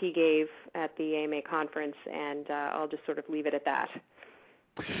reasons he gave at the AMA conference, and I'll just sort of leave it at that.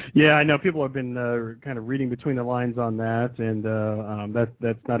 Yeah, I know people have been kind of reading between the lines on that, and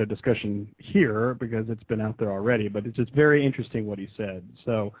that's not a discussion here because it's been out there already, but it's just very interesting what he said.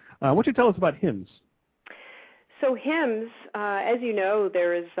 So why don't you tell us about HIMSS? So HIMSS, as you know,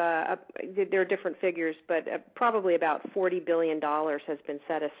 there are different figures, but probably about $40 billion has been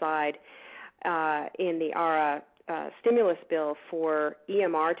set aside in the ARA stimulus bill for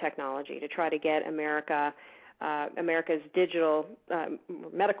EMR technology to try to get America's digital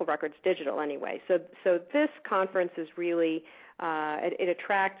medical records digital anyway. So this conference is really it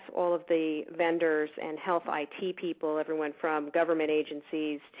attracts all of the vendors and health IT people, everyone from government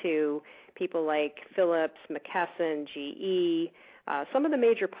agencies to people like Philips, McKesson, GE, some of the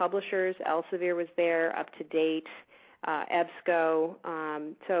major publishers. Elsevier was there, Up to Date, EBSCO.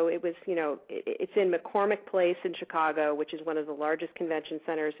 So it was, it's in McCormick Place in Chicago, which is one of the largest convention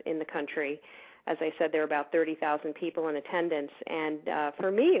centers in the country. As I said, there are about 30,000 people in attendance. And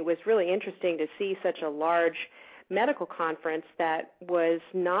for me, it was really interesting to see such a large medical conference that was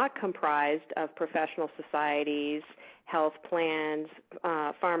not comprised of professional societies, health plans,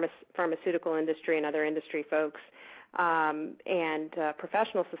 pharmaceutical industry and other industry folks, and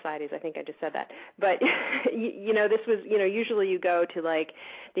professional societies. I think I just said that. But, this was, usually you go to like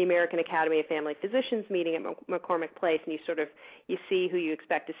the American Academy of Family Physicians meeting at McCormick Place and you see who you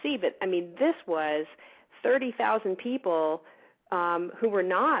expect to see. But, I mean, this was 30,000 people who were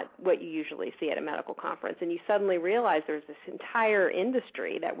not what you usually see at a medical conference, and you suddenly realize there's this entire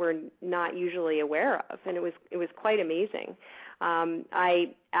industry that we're not usually aware of, and it was quite amazing.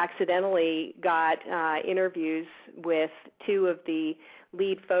 I accidentally got interviews with two of the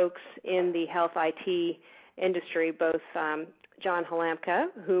lead folks in the health IT industry, both John Halamka,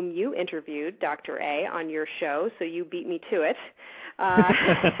 whom you interviewed, Dr. A, on your show, so you beat me to it.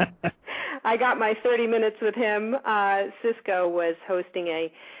 I got my 30 minutes with him. Cisco was hosting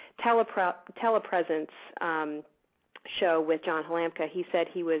a telepresence show with John Halamka. He said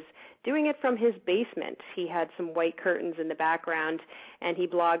he was doing it from his basement. He had some white curtains in the background, and he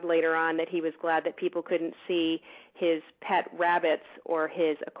blogged later on that he was glad that people couldn't see his pet rabbits or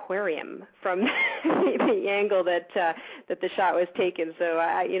his aquarium from the angle that the shot was taken. So,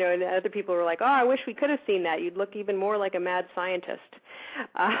 and other people were like, oh, I wish we could have seen that. You'd look even more like a mad scientist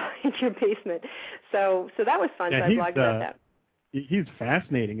in your basement. So that was fun. Yeah, so I blogged about that. He's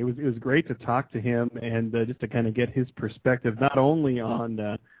fascinating. It was great to talk to him and just to kind of get his perspective, not only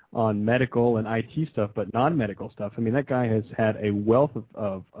on medical and IT stuff, but non-medical stuff. I mean, that guy has had a wealth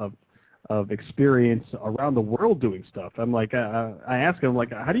of experience around the world doing stuff. I'm like, I asked him,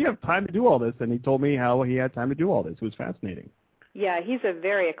 like, how do you have time to do all this? And he told me how he had time to do all this. It was fascinating. Yeah, he's a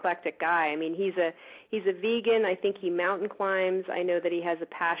very eclectic guy. I mean, he's a vegan. I think he mountain climbs. I know that he has a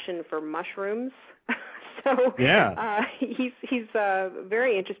passion for mushrooms. So yeah, he's a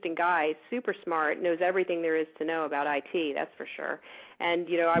very interesting guy, super smart, knows everything there is to know about IT, that's for sure. And,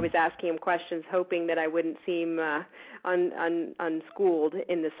 I was asking him questions hoping that I wouldn't seem unschooled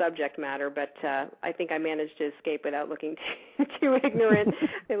in the subject matter, but I think I managed to escape without looking too ignorant.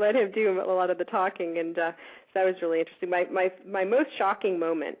 I let him do a lot of the talking, and so that was really interesting. My most shocking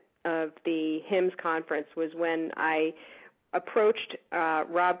moment of the HIMSS conference was when I approached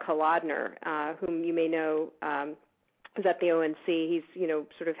Rob Kolodner, whom you may know is at the ONC. He's,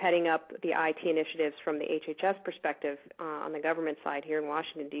 sort of heading up the IT initiatives from the HHS perspective on the government side here in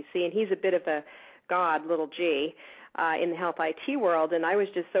Washington, D.C., and he's a bit of a god, little G, in the health IT world, and I was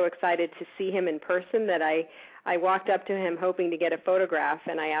just so excited to see him in person that I walked up to him hoping to get a photograph,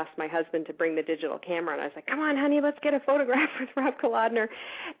 and I asked my husband to bring the digital camera, and I was like, come on, honey, let's get a photograph with Rob Kolodner.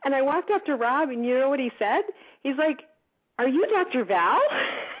 And I walked up to Rob, and you know what he said? He's like, are you Dr. Val?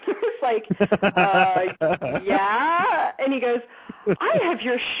 I was like, yeah. And he goes, I have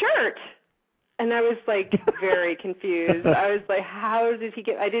your shirt. And I was like very confused. I was like, how did he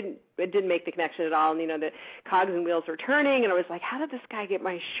get? It didn't make the connection at all. And the cogs and wheels were turning, and I was like, how did this guy get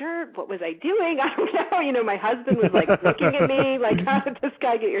my shirt? What was I doing? I don't know. My husband was like looking at me, like, how did this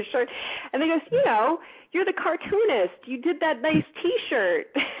guy get your shirt? And he goes, you're the cartoonist. You did that nice T-shirt.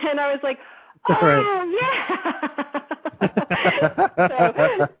 And I was like, oh yeah.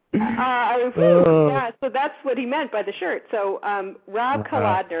 So that's what he meant by the shirt. So Rob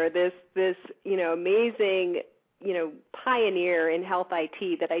Kolodner, this amazing pioneer in health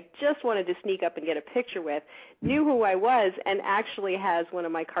IT that I just wanted to sneak up and get a picture with, knew who I was and actually has one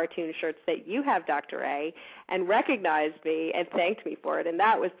of my cartoon shirts that you have, Dr. A, and recognized me and thanked me for it. And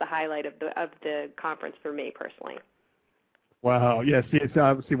that was the highlight of the conference for me personally. Wow. Yeah.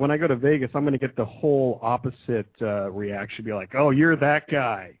 See, when I go to Vegas, I'm going to get the whole opposite reaction. Be like, oh, you're that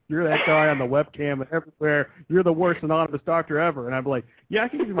guy. You're that guy on the webcam and everywhere. You're the worst anonymous doctor ever. And I'm like, yeah, I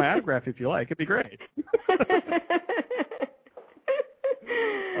can give you my autograph if you like. It'd be great.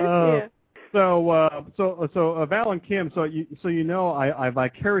 Yeah. So Val and Kim. So I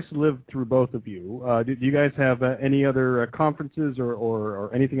vicariously lived through both of you. Do you guys have any other conferences or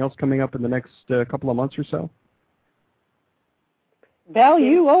anything else coming up in the next couple of months or so? Val,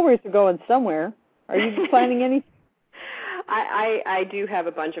 you always are going somewhere. Are you planning anything? I do have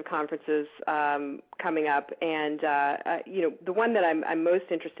a bunch of conferences coming up, and the one that I'm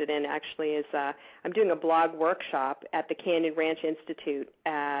most interested in actually is I'm doing a blog workshop at the Canyon Ranch Institute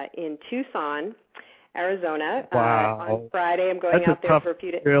in Tucson, Arizona. Wow. On Friday, I'm going out there for a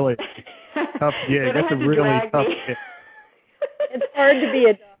few days. Really tough gig. That's a really tough gig. It's hard to be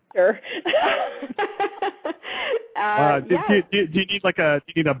a doctor. Do you need do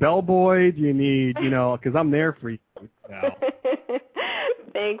you need a bellboy? Do you need, because I'm there for you now.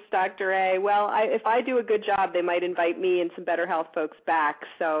 Thanks, Dr. A. Well, if I do a good job, they might invite me and some Better Health folks back.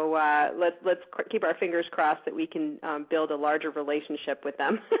 So let's keep our fingers crossed that we can build a larger relationship with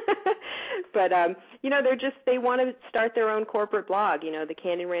them. But they want to start their own corporate blog. The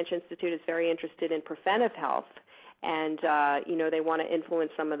Canyon Ranch Institute is very interested in preventive health. And, they want to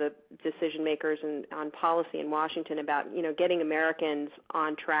influence some of the decision makers on policy in Washington about, getting Americans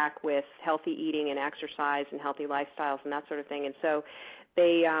on track with healthy eating and exercise and healthy lifestyles and that sort of thing. And so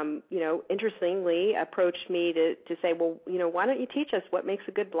they, interestingly approached me to say, well, why don't you teach us what makes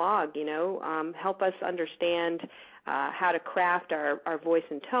a good blog, help us understand how to craft our voice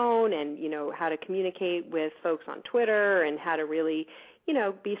and tone and, how to communicate with folks on Twitter and how to really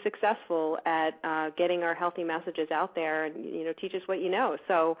be successful at getting our healthy messages out there and, teach us what you know.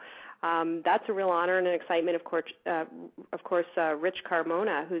 So that's a real honor and an excitement. Of course, Rich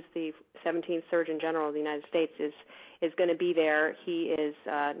Carmona, who's the 17th Surgeon General of the United States, is going to be there. He is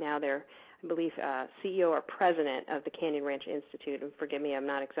now their, I believe, CEO or president of the Canyon Ranch Institute. And forgive me, I'm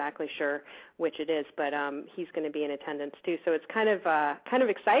not exactly sure which it is, but he's going to be in attendance too. So it's kind of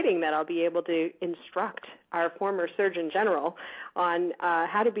exciting that I'll be able to instruct our former Surgeon General on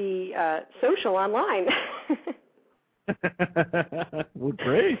how to be social online. Well,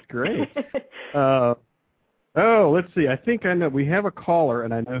 great. Let's see. I think I know. We have a caller,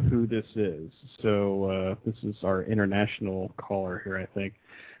 and I know who this is. So this is our international caller here, I think.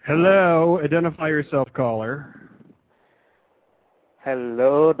 Hello. Identify yourself, caller.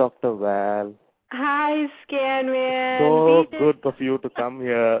 Hello, Dr. Val. Hi, Scanman. So good of you to come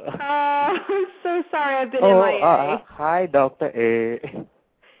here. I'm so sorry I've been MIA. Hi, Dr. A.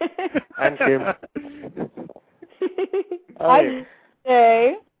 I'm Kim. Hi.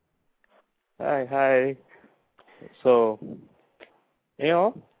 Hey. Hi. So,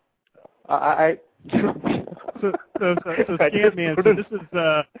 I So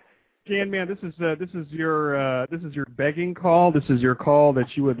Scanman, this is your begging call. This is your call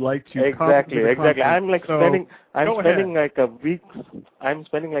that you would like to exactly. I'm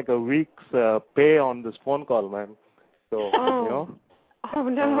spending like a week's pay on this phone call, man. So Oh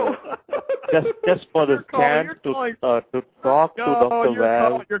no. just for this chance to talk to Dr.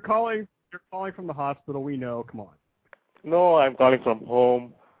 Val. You're calling from the hospital. We know. Come on. No, I'm calling from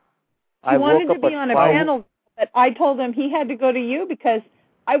home. He wanted to be on a panel, but I told him he had to go to you because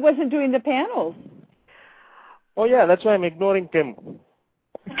I wasn't doing the panels. Oh yeah, that's why I'm ignoring Kim.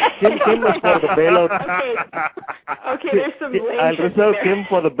 Kim is for the bailout. Okay, there's some lame I'll reserve Kim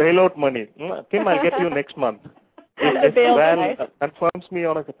for the bailout money. Kim, I'll get you next month. If Val confirms me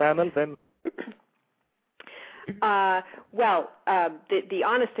on a panel, then... The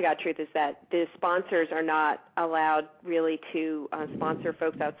honest to God truth is that the sponsors are not allowed really to sponsor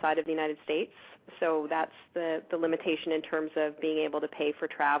folks outside of the United States. So that's the limitation in terms of being able to pay for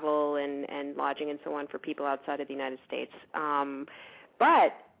travel and lodging and so on for people outside of the United States.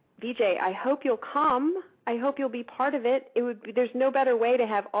 But BJ, I hope you'll come. I hope you'll be part of it. There's no better way to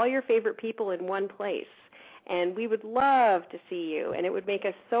have all your favorite people in one place. And we would love to see you, and it would make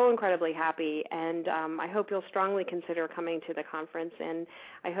us so incredibly happy. And I hope you'll strongly consider coming to the conference. And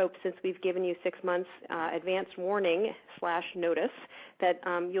I hope, since we've given you 6 months advance warning / notice, that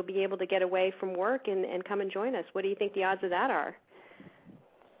you'll be able to get away from work and come and join us. What do you think the odds of that are?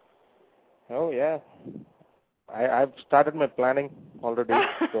 Oh, yeah. I've started my planning already.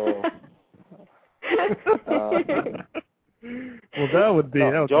 So. Well, that would be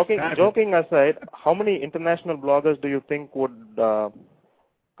joking aside. How many international bloggers do you think would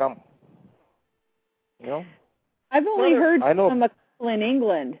come? You know, I've only heard from a couple in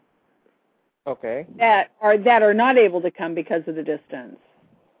England. Okay. That are not able to come because of the distance.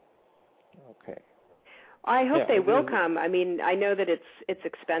 Okay. I hope they will come. I mean, I know that it's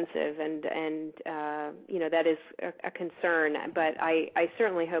expensive, and that is a concern. But I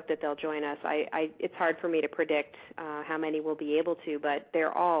certainly hope that they'll join us. It's hard for me to predict how many will be able to, but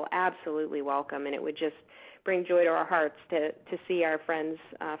they're all absolutely welcome, and it would just bring joy to our hearts to see our friends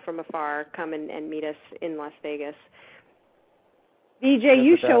from afar come and meet us in Las Vegas. BJ,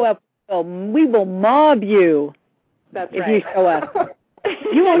 you show up, we will mob you. That's if right. you show up.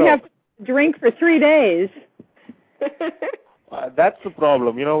 You won't have to drink for 3 days. That's the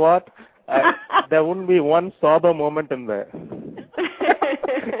problem. You know what? There wouldn't be one sober moment in the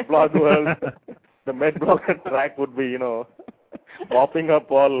blog world. The Medblogger track would be, mopping up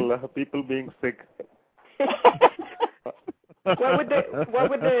all people being sick. What would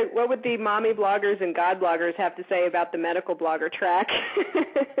the mommy bloggers and God bloggers have to say about the medical blogger track?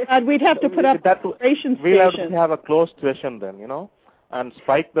 We'd have to put up station. We'll have to have a closed session then, and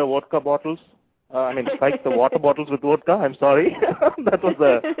spike the vodka bottles. Spike the water bottles with vodka. I'm sorry. That was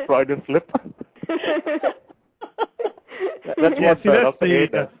a Freudian slip. That's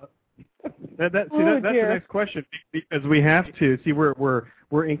that's the next question, because we have to see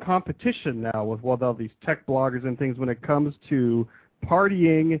we're in competition now with all these tech bloggers and things when it comes to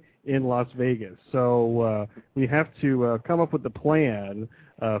partying in Las Vegas. So we have to come up with a plan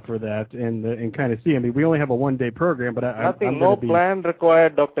for that and kind of see. I mean, we only have a 1-day program, but no plan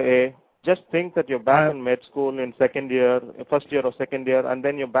required, Dr. A. Just think that you're back in med school in first year or second year, and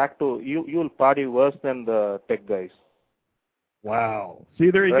then you're back to you'll party worse than the tech guys. Wow.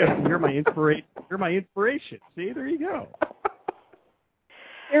 See, there you go. You're my inspiration. See, there you go.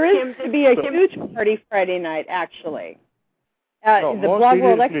 There is to be a huge party Friday night, actually. The Blog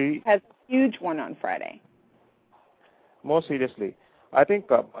World Expo has a huge one on Friday. More seriously, I think,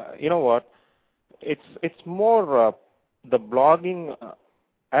 you know what, it's more the blogging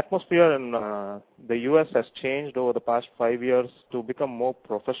atmosphere in the U.S. has changed over the past 5 years to become more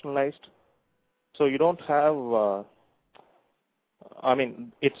professionalized. So you don't have,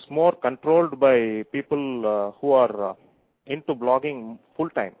 it's more controlled by people who are into blogging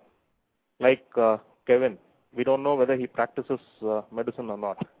full-time, like Kevin. We don't know whether he practices medicine or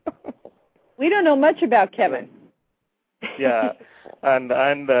not. We don't know much about Kevin. Yeah, and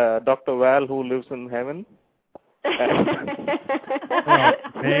Dr. Val, who lives in heaven.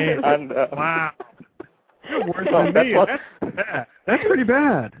 Wow. You're worse than me. That's bad. That's pretty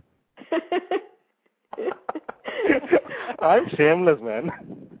bad. I'm shameless, man.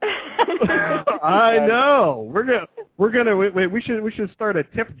 I know. We should start a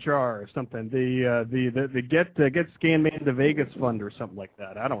tip jar or something. The Get Scan Man to Vegas fund or something like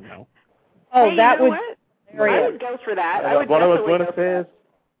that. I don't know. Oh, that would. I would go for that. What I was going to say is,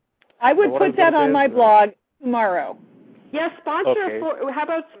 I would put that on my blog tomorrow. Yes, how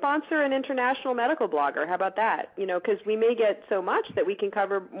about sponsor an international medical blogger? How about that? Because we may get so much that we can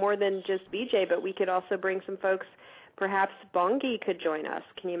cover more than just BJ, but we could also bring some folks. Perhaps Bongi could join us.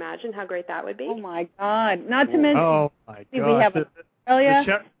 Can you imagine how great that would be? Oh, my God. Not to mention, oh my God. We have Australia.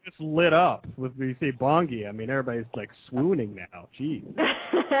 The chat just lit up with we say Bongi. I mean, everybody's like swooning now. Jeez.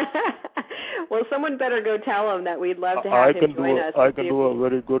 Well, someone better go tell him that we'd love to have him join us. I can do a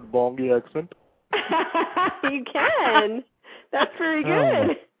very good Bongi accent. You can. That's very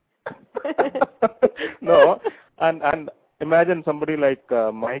good. No, and imagine somebody like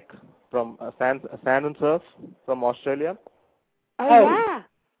Mike from Sand and Surf from Australia. Oh, yeah.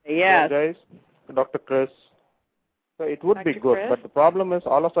 Yes. Guys, Dr. Chris. So it would be good, Chris? but the problem is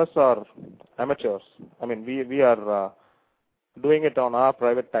all of us are amateurs. I mean, we are doing it on our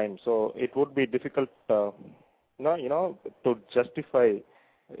private time, so it would be difficult, to justify.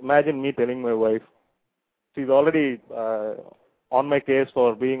 Imagine me telling my wife, she's already on my case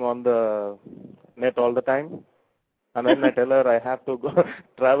for being on the net all the time. And then I tell her I have to go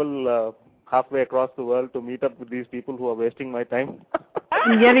travel halfway across the world to meet up with these people who are wasting my time.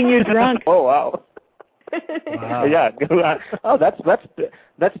 I'm getting you drunk. Oh, wow. Wow. Yeah. Oh,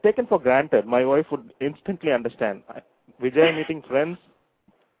 that's taken for granted. My wife would instantly understand. Vijay meeting friends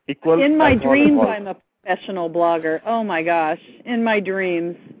equals. In my dreams, involved. I'm a professional blogger. Oh my gosh, in my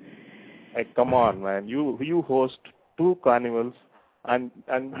dreams. Hey, come on, man. You host 2 carnivals, and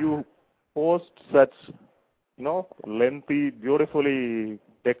you post such, lengthy, beautifully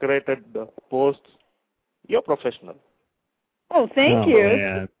decorated posts. You're professional. Oh, thank you.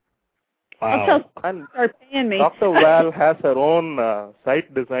 Man. Wow. And Start paying me. Dr. Val has her own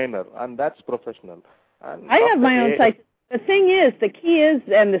site designer, and that's professional. And I have my own site. The thing is, the key is,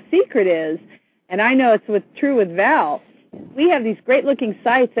 and the secret is, and I know it's true with Val, we have these great-looking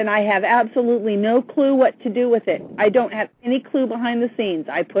sites, and I have absolutely no clue what to do with it. I don't have any clue behind the scenes.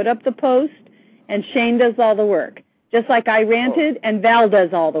 I put up the post, and Shane does all the work. Just like I ranted, and Val does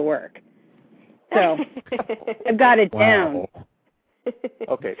all the work. So I've got it down.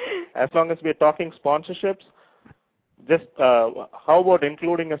 Okay. As long as we're talking sponsorships, just how about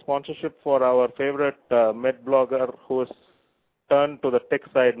including a sponsorship for our favorite medblogger who's turned to the tech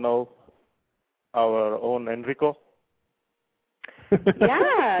side now, our own Enrico?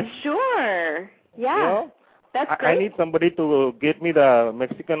 Yeah, sure. Yeah, that's great. I need somebody to get me the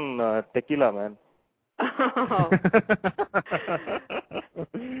Mexican tequila, man. Oh.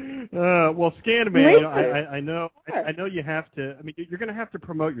 Well, Scan Man, I know you have to. I mean, you're going to have to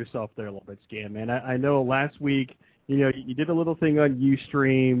promote yourself there a little bit, Scan Man. I know last week, you did a little thing on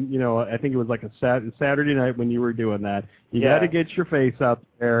Ustream. I think it was like a Saturday night when you were doing that. You got to get your face out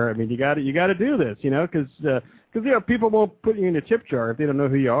there. I mean, you got to do this, because people won't put you in a tip jar if they don't know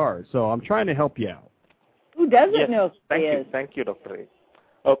who you are. So I'm trying to help you out. Who doesn't know who he is? Thank you, Dr. A.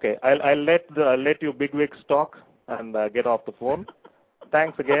 Okay, I'll let you bigwigs talk and get off the phone.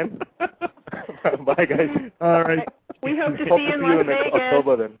 Thanks again. Bye, guys. All right. We hope to Hope see to you in see you Las next Vegas.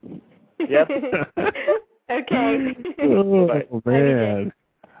 October then. Yep. Okay. Oh, man.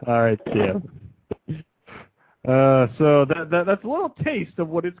 All right, Tim. So that's a little taste of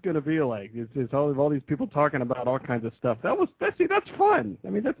what it's going to be like. It's all these people talking about all kinds of stuff. That's fun. I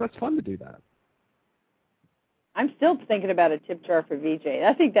mean, that's fun to do that. I'm still thinking about a tip jar for VJ.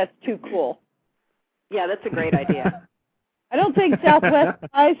 I think that's too cool. Yeah, that's a great idea. I don't think Southwest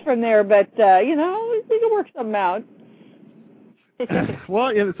buys from there, but, we can work something out.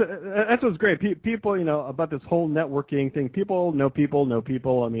 Well, that's what's great. People, about this whole networking thing. People know people know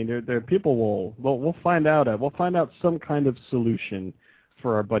people. I mean, people we'll find out. We'll find out some kind of solution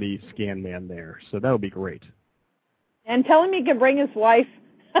for our buddy Scan Man there. So that would be great. And tell him he can bring his wife.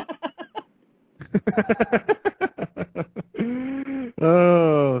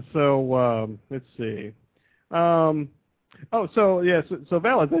 Let's see. So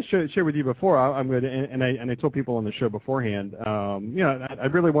Val, as I shared with you before, I'm going to, and I told people on the show beforehand, I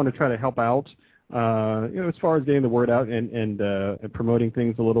really want to try to help out, as far as getting the word out and promoting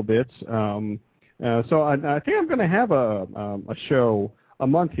things a little bit. So I think I'm going to have a show a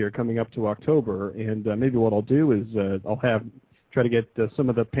month here coming up to October, and maybe what I'll do is I'll try to get some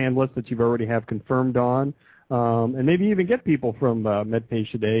of the panelists that you've already have confirmed on, and maybe even get people from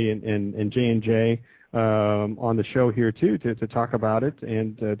MedPage Today and J&J on the show here too to talk about it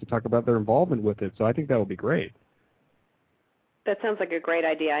and to talk about their involvement with it. So I think that would be great. That sounds like a great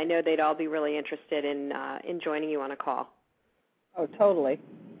idea. I know they'd all be really interested in joining you on a call. Oh, totally.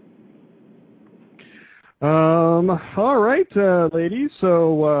 All right, ladies.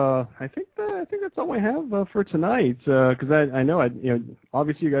 So I think that's all we have for tonight. Because I know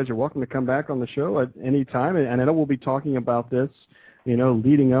obviously you guys are welcome to come back on the show at any time, and I know we'll be talking about this,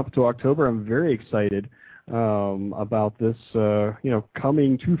 leading up to October. I'm very excited about this,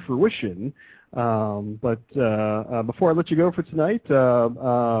 coming to fruition. But before I let you go for tonight,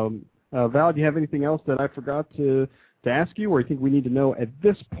 Val, do you have anything else that I forgot to ask you, or you think we need to know at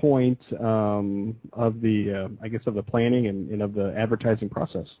this point of the planning and of the advertising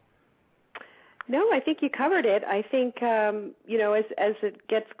process? No, I think you covered it. I think, as it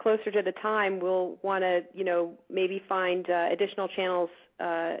gets closer to the time, we'll want to, maybe find additional channels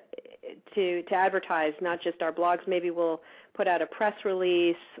to advertise, not just our blogs. Maybe we'll put out a press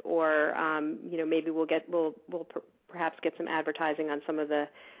release, or, maybe we'll perhaps get some advertising on some of the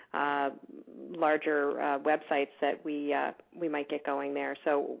larger websites that we might get going there.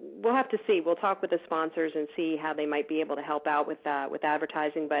 So we'll have to see. We'll talk with the sponsors and see how they might be able to help out with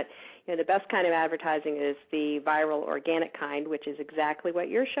advertising. But the best kind of advertising is the viral, organic kind, which is exactly what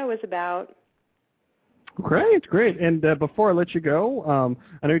your show is about. Great, great. And before I let you go,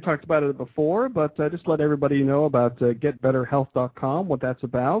 I know you talked about it before, but just let everybody know about getbetterhealth.com, what that's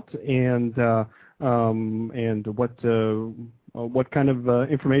about, and what kind of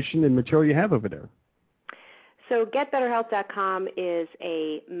information and material you have over there. So getbetterhealth.com is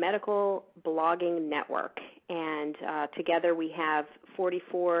a medical blogging network, and together we have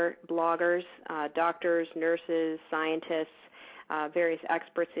 44 bloggers, doctors, nurses, scientists, various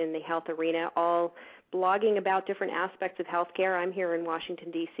experts in the health arena, all blogging about different aspects of healthcare. I'm here in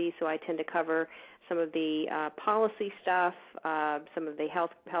Washington, D.C., so I tend to cover some of the policy stuff, some of the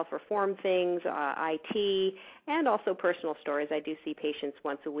health reform things, IT, and also personal stories. I do see patients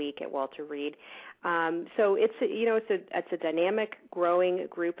once a week at Walter Reed. So it's a dynamic, growing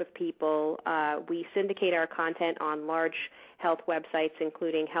group of people. We syndicate our content on large health websites,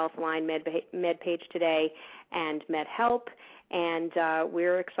 including Healthline, MedPage Today, and MedHelp. And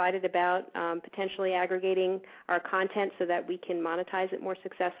we're excited about potentially aggregating our content so that we can monetize it more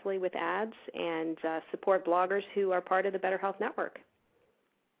successfully with ads and support bloggers who are part of the Better Health Network.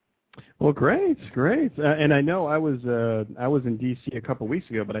 Well, great, great. And I know I was in D.C. a couple weeks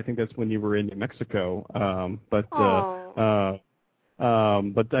ago, but I think that's when you were in New Mexico. But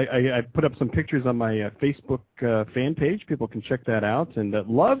I put up some pictures on my Facebook fan page. People can check that out, and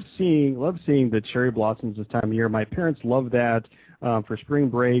love seeing the cherry blossoms this time of year. My parents love that. For spring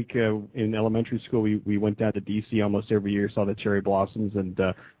break in elementary school, we went down to D.C. almost every year, saw the cherry blossoms, and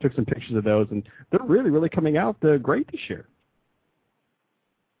took some pictures of those. And they're really, really coming out great this year.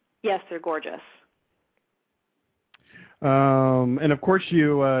 Yes, they're gorgeous. And of course,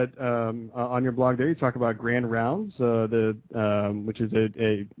 you on your blog there, you talk about Grand Rounds, which is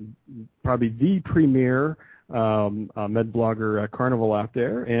probably the premier Medblogger carnival out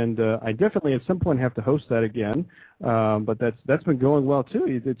there. And I definitely at some point have to host that again. But that's been going well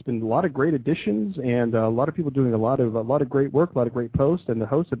too. It's been a lot of great additions and a lot of people doing a lot of great work, a lot of great posts, and the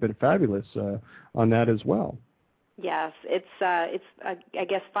hosts have been fabulous on that as well. Yes, it's I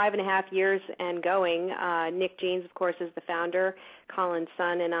guess 5.5 years and going. Nick Jeans, of course, is the founder. Colin's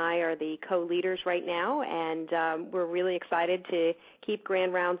son and I are the co-leaders right now, and we're really excited to keep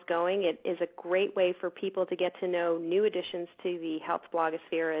Grand Rounds going. It is a great way for people to get to know new additions to the health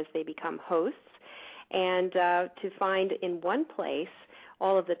blogosphere as they become hosts, and to find in one place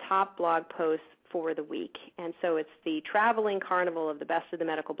all of the top blog posts for the week. And so it's the traveling carnival of the best of the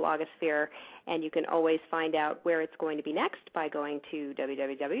medical blogosphere, and you can always find out where it's going to be next by going to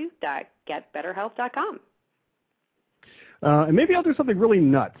www.getbetterhealth.com. And maybe I'll do something really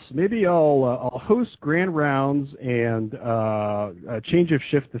nuts. Maybe I'll host Grand Rounds and a change of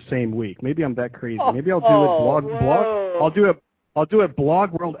shift the same week. Maybe I'm that crazy. Maybe I'll do it I'll do it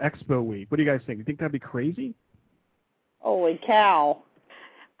Blog World Expo week. What do you guys think? You think that'd be crazy? Holy cow!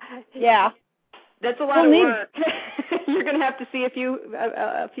 Yeah. That's a lot of work. You're going to have to see a few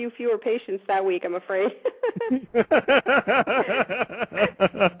fewer patients that week, I'm afraid.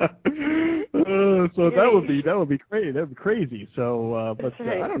 So that would be crazy. That would be crazy. So, but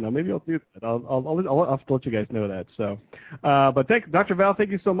right. I don't know. Maybe I'll do that. I'll have to let you guys know that. So, but Dr. Val,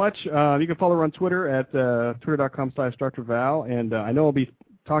 thank you so much. You can follow her on Twitter at twitter.com/Dr. Val, and I know I'll be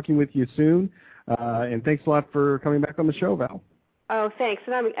talking with you soon. And thanks a lot for coming back on the show, Val. Oh, thanks.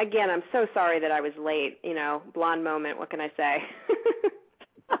 And I'm so sorry that I was late. Blonde moment. What can I say?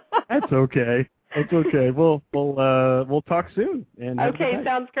 That's okay. It's okay. We'll talk soon. And okay,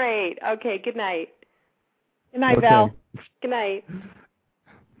 sounds great. Okay, good night. Good night, Val. Good night.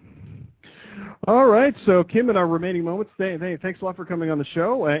 All right. So, Kim, in our remaining moments, thanks a lot for coming on the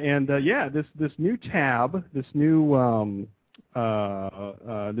show. And this new tab, this new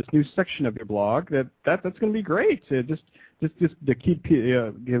section of your blog, that's going to be great. Just to give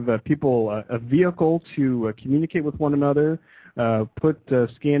people a vehicle to communicate with one another. Put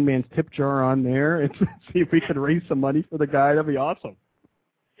Scanman's tip jar on there and see if we can raise some money for the guy. That'd be awesome.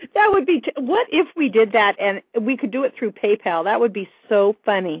 That would be. What if we did that and we could do it through PayPal? That would be so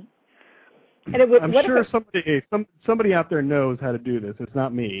funny. And it would, I'm sure somebody out there knows how to do this. It's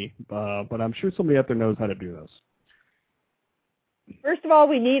not me, but I'm sure somebody out there knows how to do this. First of all,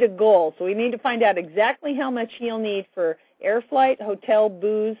 we need a goal. So we need to find out exactly how much he'll need for air flight, hotel,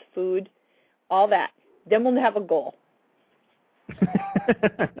 booze, food, all that. Then we'll have a goal.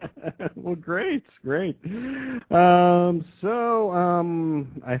 Well, great. I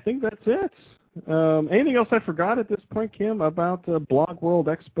think that's it. Anything else I forgot at this point, Kim, about Blog World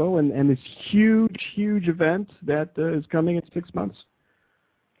Expo and this huge event that is coming in 6 months?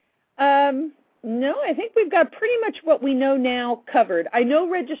 No, I think we've got pretty much what we know now covered. I know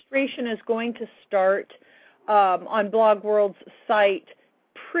registration is going to start on Blog World's site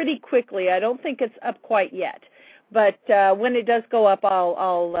pretty quickly. I don't think it's up quite yet, but when it does go up,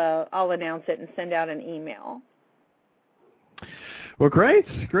 I'll announce it and send out an email. Well, great.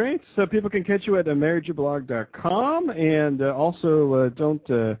 So people can catch you at Emergiblog.com, and also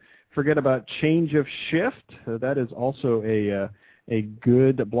don't forget about Change of Shift. That is also a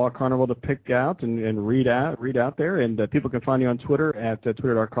good blog carnival to pick out and read out there. And people can find you on Twitter at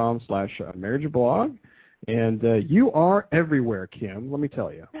twitter.com/Emergiblog. And you are everywhere, Kim, let me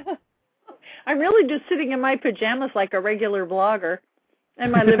tell you. I'm really just sitting in my pajamas like a regular blogger in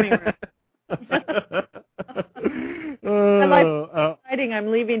my living room. I'm deciding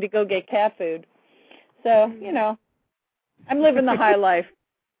I'm leaving to go get cat food. So, I'm living the high life.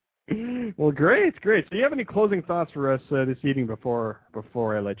 Well, great. So do you have any closing thoughts for us this evening before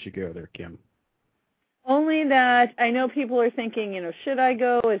I let you go there, Kim? Only that I know people are thinking, should I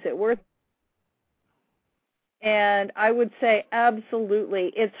go? Is it worth it? And I would say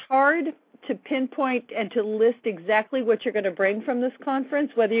absolutely. It's hard to pinpoint and to list exactly what you're going to bring from this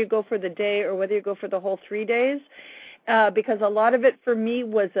conference, whether you go for the day or whether you go for the whole 3 days, because a lot of it for me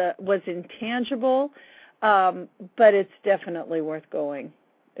was intangible, but it's definitely worth going.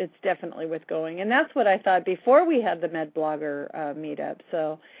 It's definitely worth going. And that's what I thought before we had the Medblogger Meetup.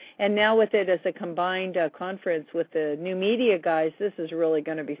 So, and now with it as a combined conference with the new media guys, this is really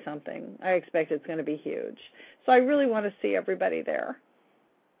going to be something. I expect it's going to be huge. So I really want to see everybody there.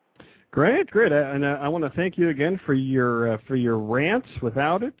 Great. And I want to thank you again for your rant.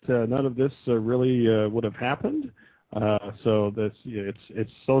 Without it, none of this really would have happened. So that's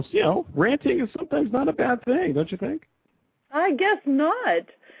it's so ranting is sometimes not a bad thing, don't you think? I guess not.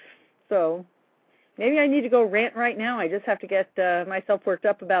 So maybe I need to go rant right now. I just have to get myself worked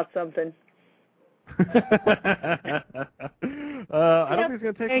up about something. I don't think it's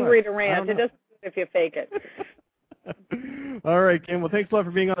going to take angry much. to rant. It doesn't if you fake it. All right, Kim. Well, thanks a lot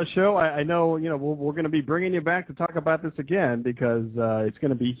for being on the show. I know we're going to be bringing you back to talk about this again because it's going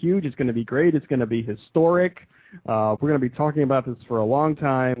to be huge. It's going to be great. It's going to be historic. We're going to be talking about this for a long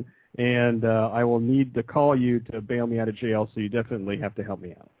time, and I will need to call you to bail me out of jail. So you definitely have to help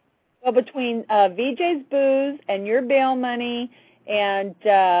me out. Well, between VJ's booze and your bail money and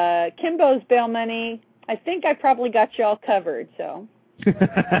Kimbo's bail money, I think I probably got you all covered. So.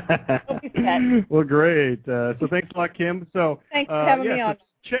 Well, great. So thanks a lot, Kim. So thanks for having me on.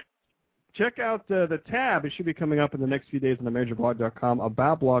 Check out the tab. It should be coming up in the next few days on Emergiblog.com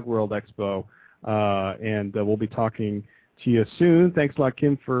about Blog World Expo, and we'll be talking to you soon. Thanks a lot,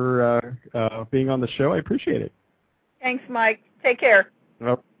 Kim, for being on the show. I appreciate it. Thanks, Mike. Take care.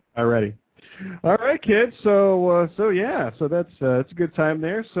 Oh, all righty. All right, kids. So that's it's a good time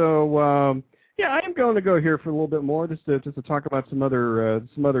there. So. Yeah, I am going to go here for a little bit more just to talk about some other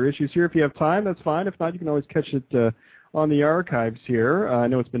issues here. If you have time, that's fine. If not, you can always catch it on the archives here. I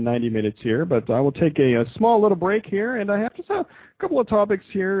know it's been 90 minutes here, but I will take a small little break here, and I have just a couple of topics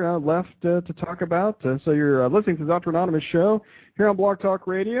here left to talk about. So you're listening to the Dr. Anonymous Show here on Blog Talk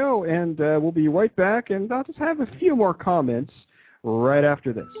Radio, and we'll be right back, and I'll just have a few more comments right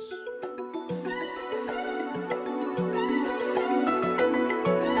after this.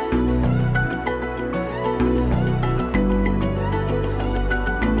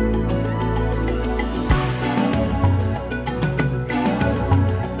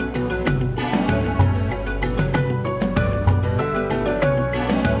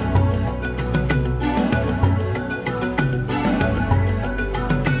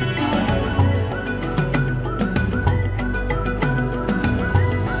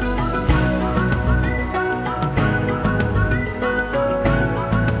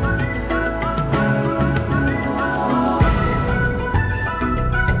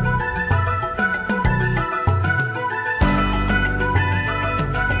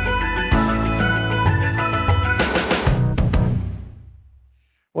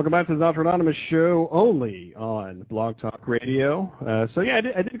 Welcome back to the Dr. Anonymous Show, only on Blog Talk Radio. I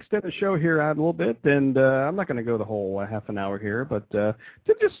did extend the show here out a little bit, and I'm not going to go the whole half an hour here, but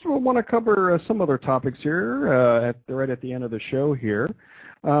just want to cover some other topics here right at the end of the show here.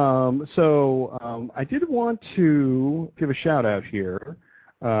 I did want to give a shout-out here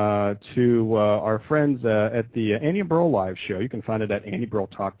to our friends at the Annie Burl Live show. You can find it at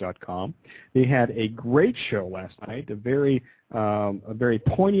annieburltalk.com. They had a great show last night, a very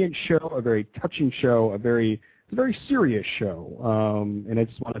poignant show, a very touching show, a very serious show. And I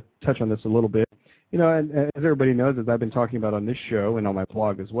just want to touch on this a little bit. And as everybody knows, as I've been talking about on this show and on my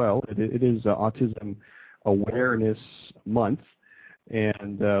blog as well, it is Autism Awareness Month.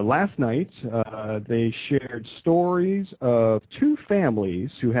 And last night, they shared stories of two families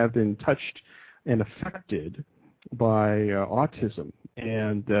who have been touched and affected by autism.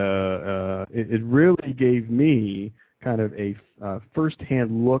 and it really gave me kind of a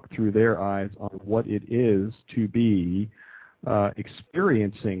first-hand look through their eyes on what it is to be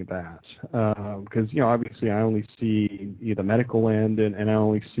experiencing that. Because, obviously I only see the medical end, and I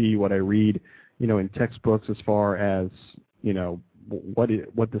only see what I read, in textbooks as far as, what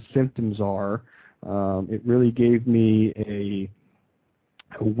the symptoms are. It really gave me a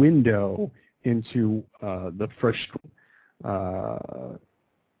window into the frustration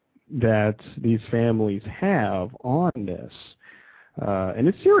that these families have on this. And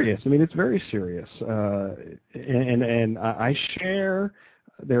it's serious. I mean, it's very serious. And I share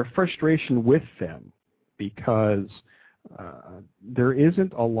their frustration with them because there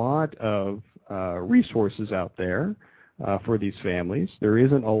isn't a lot of resources out there for these families. There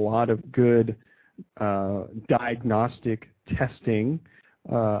isn't a lot of good diagnostic testing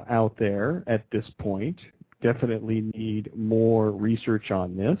out there at this point. Definitely need more research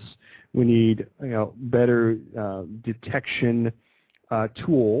on this. We need better detection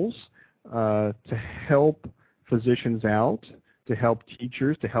tools to help physicians out, to help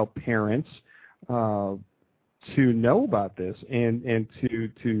teachers, to help parents to know about this and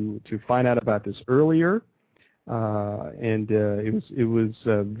to find out about this earlier. And it was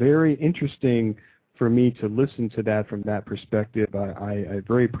very interesting for me to listen to that from that perspective. I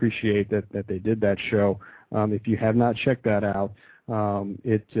very appreciate that they did that show. If you have not checked that out, and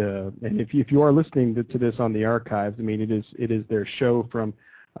if you are listening to this on the archives, I mean, it is their show from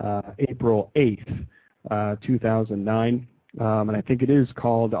April 8th, 2009. And I think it is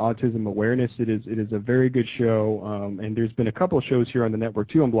called Autism Awareness. It is a very good show, and there's been a couple of shows here on the network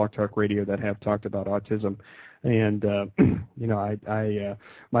too on Blog Talk Radio that have talked about autism, and I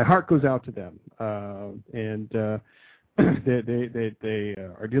my heart goes out to them, and they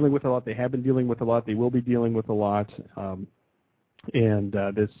are dealing with a lot. They have been dealing with a lot. They will be dealing with a lot, and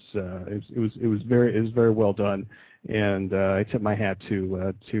this it was very well done, and I tip my hat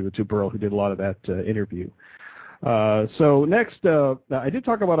to Burl, who did a lot of that interview. So next, I did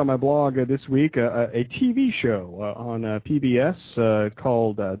talk about on my blog this week a TV show on PBS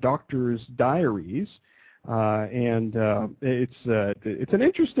called Doctors Diaries, and it's an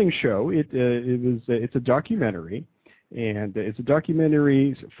interesting show. It's a documentary, and it's a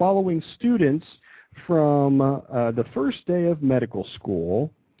documentary following students from the first day of medical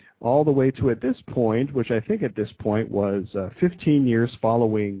school all the way to at this point, which I think at this point was 15 years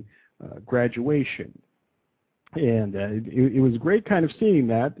following graduation. And it was great kind of seeing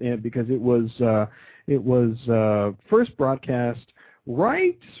that, and because it was first broadcast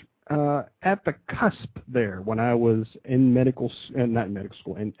right at the cusp there when I was in not in medical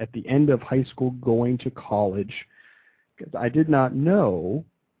school, and at the end of high school going to college. I did not know.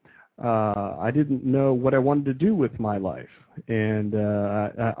 I didn't know what I wanted to do with my life, and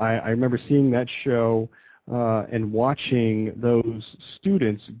I remember seeing that show and watching those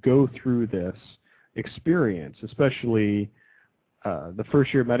students go through this experience, especially the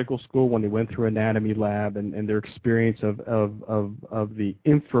first year of medical school when they went through anatomy lab and their experience of the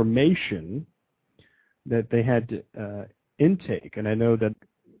information that they had to intake. And I know that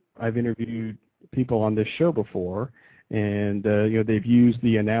I've interviewed people on this show before, and they've used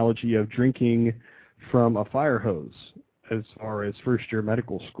the analogy of drinking from a fire hose as far as first year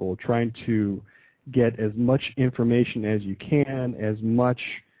medical school, trying to get as much information as you can, as much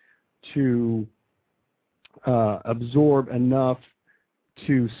to absorb enough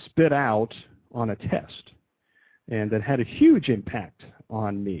to spit out on a test. And that had a huge impact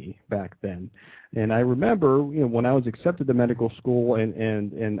on me back then. And I remember, when I was accepted to medical school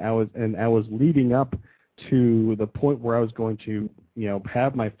and I was leading up to the point where I was going to,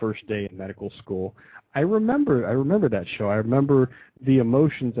 have my first day in medical school. I remember that show. I remember the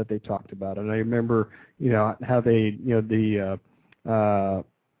emotions that they talked about, and I remember, how they,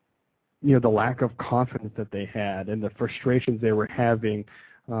 the lack of confidence that they had and the frustrations they were having,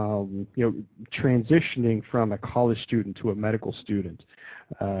 transitioning from a college student to a medical student.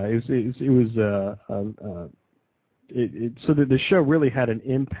 So that the show really had an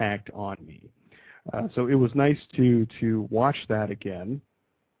impact on me. So it was nice to watch that again.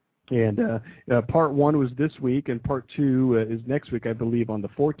 And part one was this week, and part two is next week, I believe, on the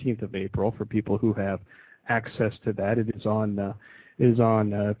 14th of April for people who have access to that. It is on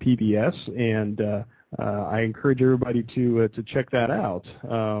PBS, and I encourage everybody to check that out.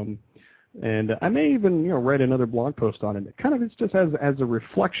 And I may even write another blog post on it. It's just as a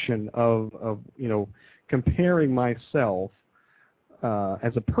reflection of comparing myself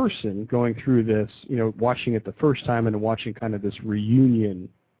as a person going through this, watching it the first time and watching kind of this reunion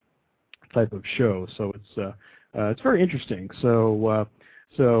type of show. So it's it's very interesting. So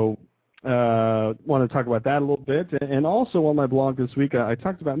want to talk about that a little bit. And also on my blog this week, I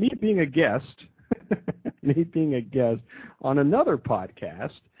talked about me being a guest, on another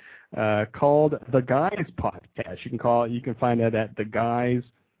podcast called The Guys Podcast. You can find that at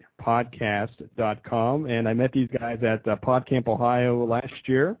theguyspodcast.com. And I met these guys at PodCamp, Ohio last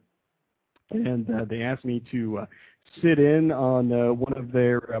year, and they asked me to sit in on one of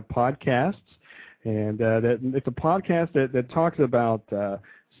their podcasts. And it's a podcast that talks about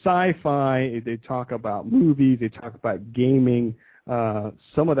sci-fi. They talk about movies. They talk about gaming.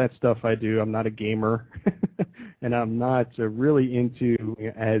 Some of that stuff I do. I'm not a gamer, and I'm not really into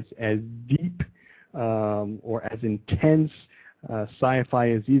as deep or as intense sci-fi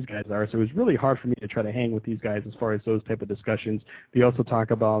as these guys are. So it was really hard for me to try to hang with these guys as far as those type of discussions. They also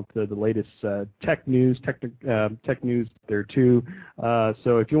talk about the latest tech news there too.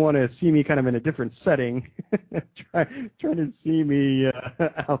 So if you want to see me kind of in a different setting, try to see me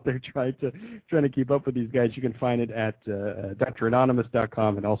out there trying to keep up with these guys, you can find it at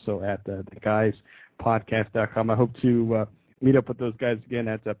dranonymous.com and also at theguyspodcast.com. I hope to meet up with those guys again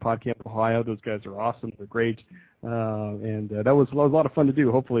at PodCamp, Ohio. Those guys are awesome. They're great. And that was a lot of fun to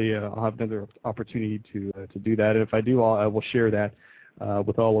do. Hopefully I'll have another opportunity to do that. And if I do, I will share that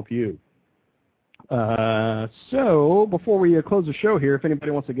with all of you. So before we close the show here, if anybody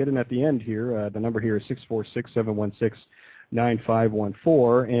wants to get in at the end here, the number here is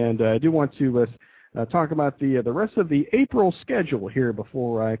 646-716-9514. And I do want to talk about the rest of the April schedule here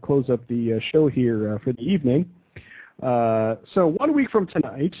before I close up the show here for the evening. So 1 week from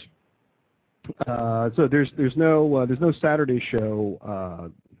tonight, so there's no Saturday show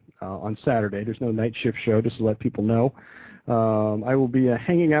on Saturday. There's no night shift show, just to let people know. I will be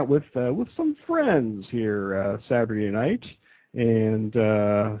hanging out with some friends here Saturday night, and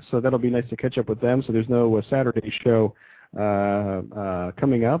so that'll be nice to catch up with them. So there's no Saturday show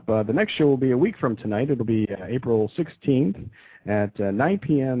coming up. The next show will be a week from tonight. It'll be April 16th at 9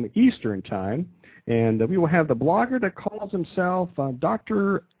 p.m. Eastern Time. And we will have the blogger that calls himself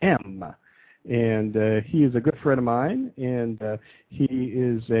Dr. M. And he is a good friend of mine, and he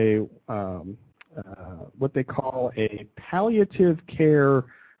is a what they call a palliative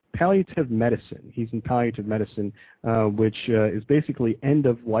medicine. He's in palliative medicine, which is basically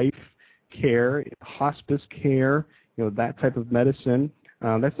end-of-life care, hospice care, that type of medicine.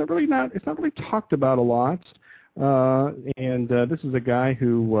 It's not really talked about a lot. And this is a guy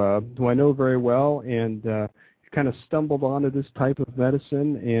who I know very well, and kind of stumbled onto this type of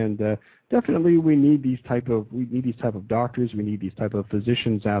medicine. And definitely, we need these type of doctors. We need these type of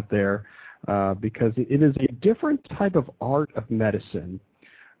physicians out there because it is a different type of art of medicine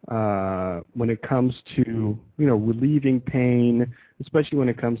when it comes to relieving pain, especially when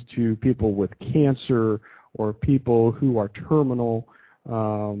it comes to people with cancer or people who are terminal.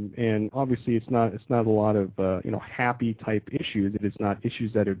 And obviously, it's not a lot of happy type issues. It is not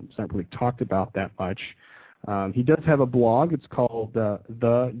issues that it's not really talked about that much. He does have a blog. It's called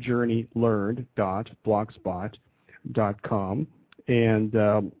thejourneylearned.blogspot.com, and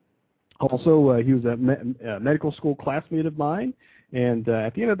also he was a medical school classmate of mine. And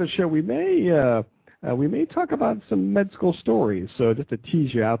at the end of the show, we may talk about some med school stories. So just to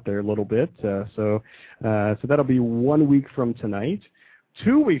tease you out there a little bit. So that'll be 1 week from tonight.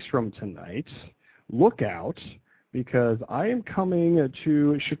 2 weeks from tonight, look out, because I am coming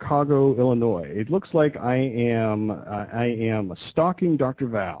to Chicago, Illinois. It looks like I am stalking Dr.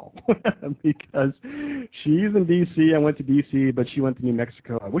 Val because she's in D.C. I went to D.C., but she went to New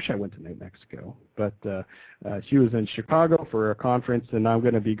Mexico. I wish I went to New Mexico, but she was in Chicago for a conference, and I'm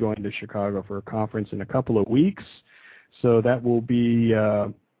going to be going to Chicago for a conference in a couple of weeks. So that will be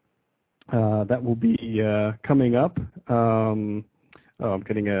coming up. I'm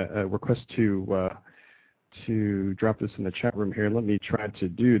getting a request to drop this in the chat room here. Let me try to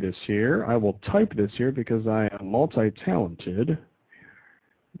do this here. I will type this here because I am multi-talented.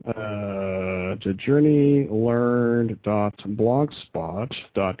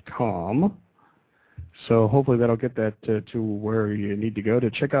 thejourneylearned.blogspot.com. So hopefully that'll get that to where you need to go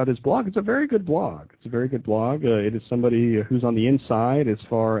to check out his blog. It's a very good blog. It is somebody who's on the inside as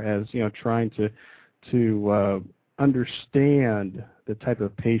far as trying to understand the type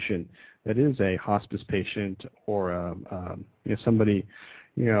of patient that is a hospice patient or somebody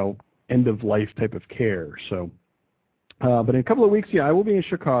end of life type of care. So, but in a couple of weeks, I will be in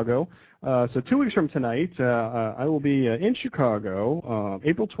Chicago. So 2 weeks from tonight, I will be in Chicago,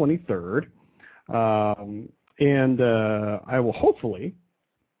 April 23rd, and I will hopefully,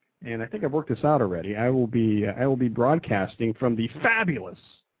 and I think I've worked this out already, I will be broadcasting from the fabulous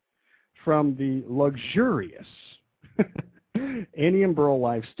from the luxurious Annie and Burl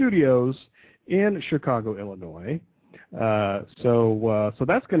Live Studios in Chicago, Illinois. So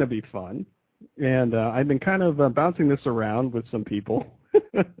that's going to be fun. And I've been kind of bouncing this around with some people.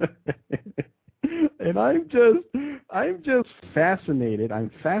 And I'm just fascinated. I'm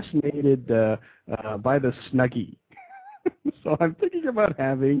fascinated by the Snuggie. So I'm thinking about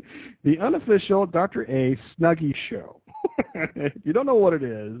having the unofficial Dr. A Snuggie show. If you don't know what it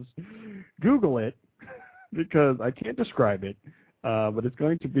is, Google it, because I can't describe it. But it's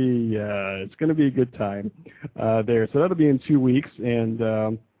going to be a good time there. So that'll be in 2 weeks, and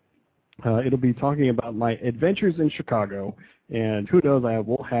it'll be talking about my adventures in Chicago. And who knows, I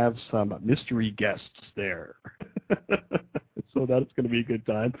will have some mystery guests there. So that's going to be a good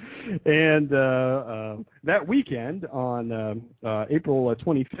time. And that weekend on April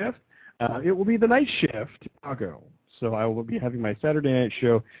 25th, it will be the night shift in Chicago. So I will be having my Saturday night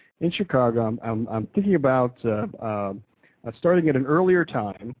show in Chicago. I'm thinking about starting at an earlier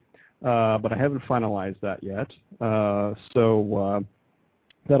time, but I haven't finalized that yet. So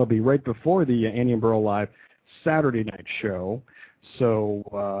that'll be right before the Annie and Burl Live Saturday night show. So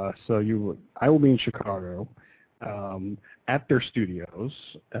I will be in Chicago at their studios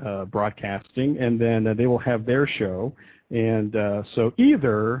broadcasting, and then they will have their show. And so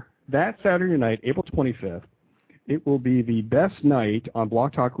either that Saturday night, April 25th, it will be the best night on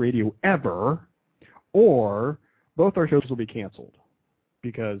Blog Talk Radio ever, or both our shows will be canceled,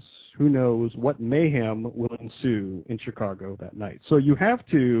 because who knows what mayhem will ensue in Chicago that night. So you have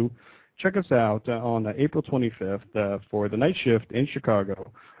to check us out on April 25th for the night shift in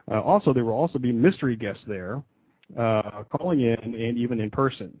Chicago. Also, there will also be mystery guests there calling in and even in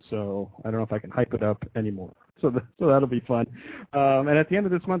person. So I don't know if I can hype it up anymore. So that'll be fun. And at the end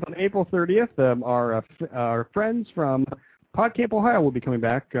of this month, on April 30th, our friends from PodCamp Ohio will be coming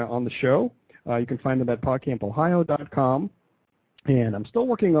back on the show. You can find them at podcampohio.com. And I'm still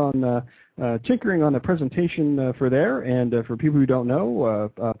working on tinkering on a presentation for there. And for people who don't know,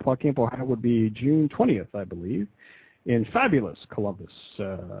 PodCamp Ohio would be June 20th, I believe, in fabulous Columbus,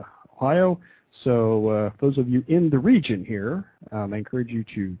 Ohio. So those of you in the region here, I encourage you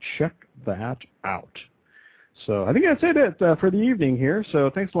to check that out. So I think that's it for the evening here.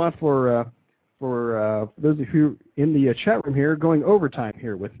 So thanks a lot for those of you in the chat room here going overtime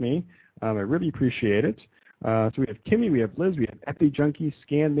here with me. I really appreciate it. So we have Kimmy, we have Liz, we have Epi Junkie,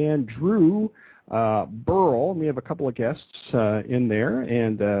 Scanman, Drew, Burl, and we have a couple of guests in there.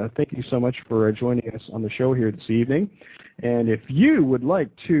 And thank you so much for joining us on the show here this evening. And if you would like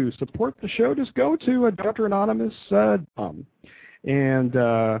to support the show, just go to dranonymous.com. And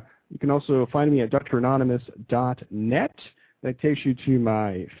you can also find me at dranonymous.net. That takes you to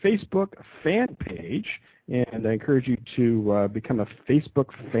my Facebook fan page. And I encourage you to become a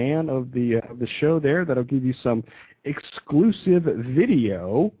Facebook fan of the show there. That'll give you some exclusive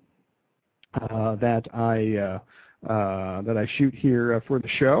video that I shoot here for the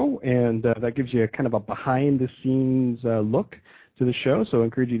show, and that gives you a kind of a behind-the-scenes look to the show. So I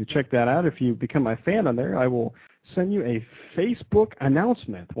encourage you to check that out. If you become my fan on there, I will send you a Facebook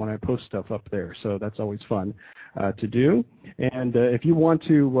announcement when I post stuff up there. So that's always fun to do. And if you want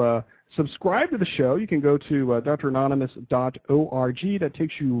to subscribe to the show, you can go to dranonymous.org. That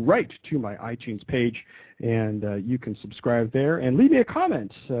takes you right to my iTunes page, and you can subscribe there and leave me a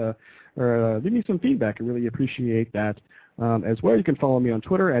comment or leave me some feedback. I really appreciate that as well. You can follow me on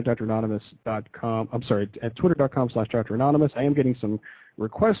Twitter at dranonymous.com. I'm sorry, at twitter.com/dranonymous. I am getting some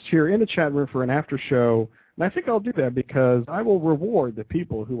requests here in the chat room for an after show, and I think I'll do that because I will reward the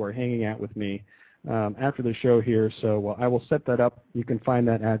people who are hanging out with me after the show here. So I will set that up. You can find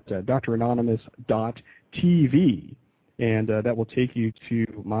that at dranonymous.tv, and that will take you to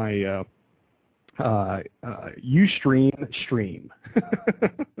my Ustream stream.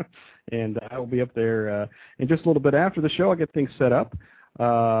 And I will be up there in just a little bit after the show. I'll get things set up.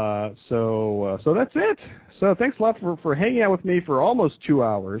 So that's it. So thanks a lot for hanging out with me for almost 2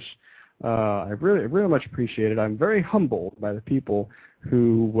 hours. I really much appreciate it. I'm very humbled by the people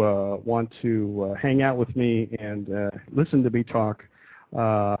who want to hang out with me and listen to me talk,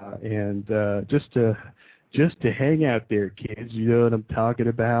 and just to hang out there, kids. You know what I'm talking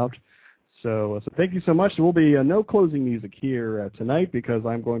about. So thank you so much. There will be no closing music here tonight because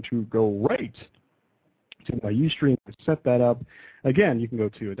I'm going to go right to my Ustream and set that up. Again, you can go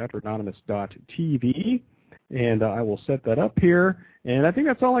to dranonymous.tv, and I will set that up here. And I think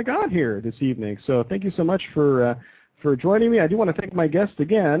that's all I got here this evening. So thank you so much for joining me. I do want to thank my guest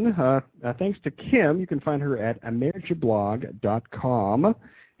again. Thanks to Kim. You can find her at Emergiblog.com,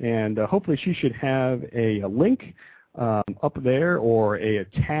 and hopefully she should have a link up there or a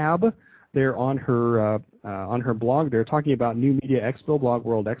tab there on her blog. They're talking about New Media Expo, Blog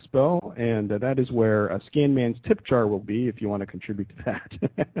World Expo, and that is where Scanman's tip jar will be if you want to contribute to that.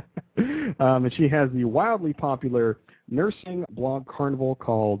 And she has the wildly popular nursing blog carnival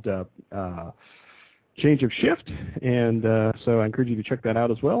called Change of Shift, and so I encourage you to check that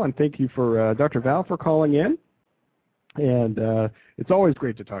out as well. And thank you for Dr. Val for calling in. And it's always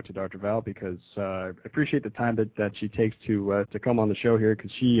great to talk to Dr. Val because I appreciate the time that she takes to come on the show here because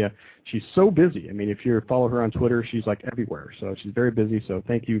she's so busy. I mean, if you follow her on Twitter, she's like everywhere. So she's very busy. So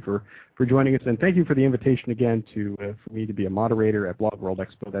thank you for joining us, and thank you for the invitation again for me to be a moderator at Blog World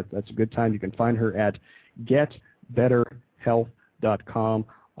Expo. That's a good time. You can find her at getbetterhealth.com.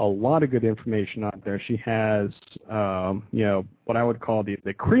 A lot of good information out there. She has, what I would call the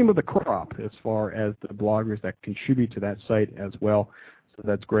cream of the crop as far as the bloggers that contribute to that site as well. So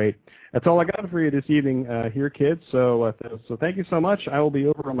that's great. That's all I got for you this evening here, kids. So thank you so much. I will be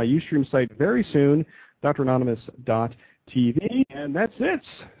over on my Ustream site very soon, dranonymous.tv, and that's it.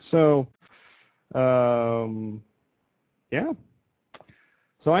 So, yeah.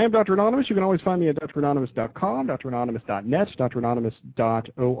 So I am Dr. Anonymous. You can always find me at dranonymous.com, dranonymous.net,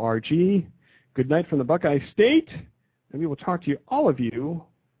 dranonymous.org. Good night from the Buckeye State, and we will talk to all of you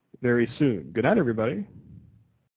very soon. Good night, everybody.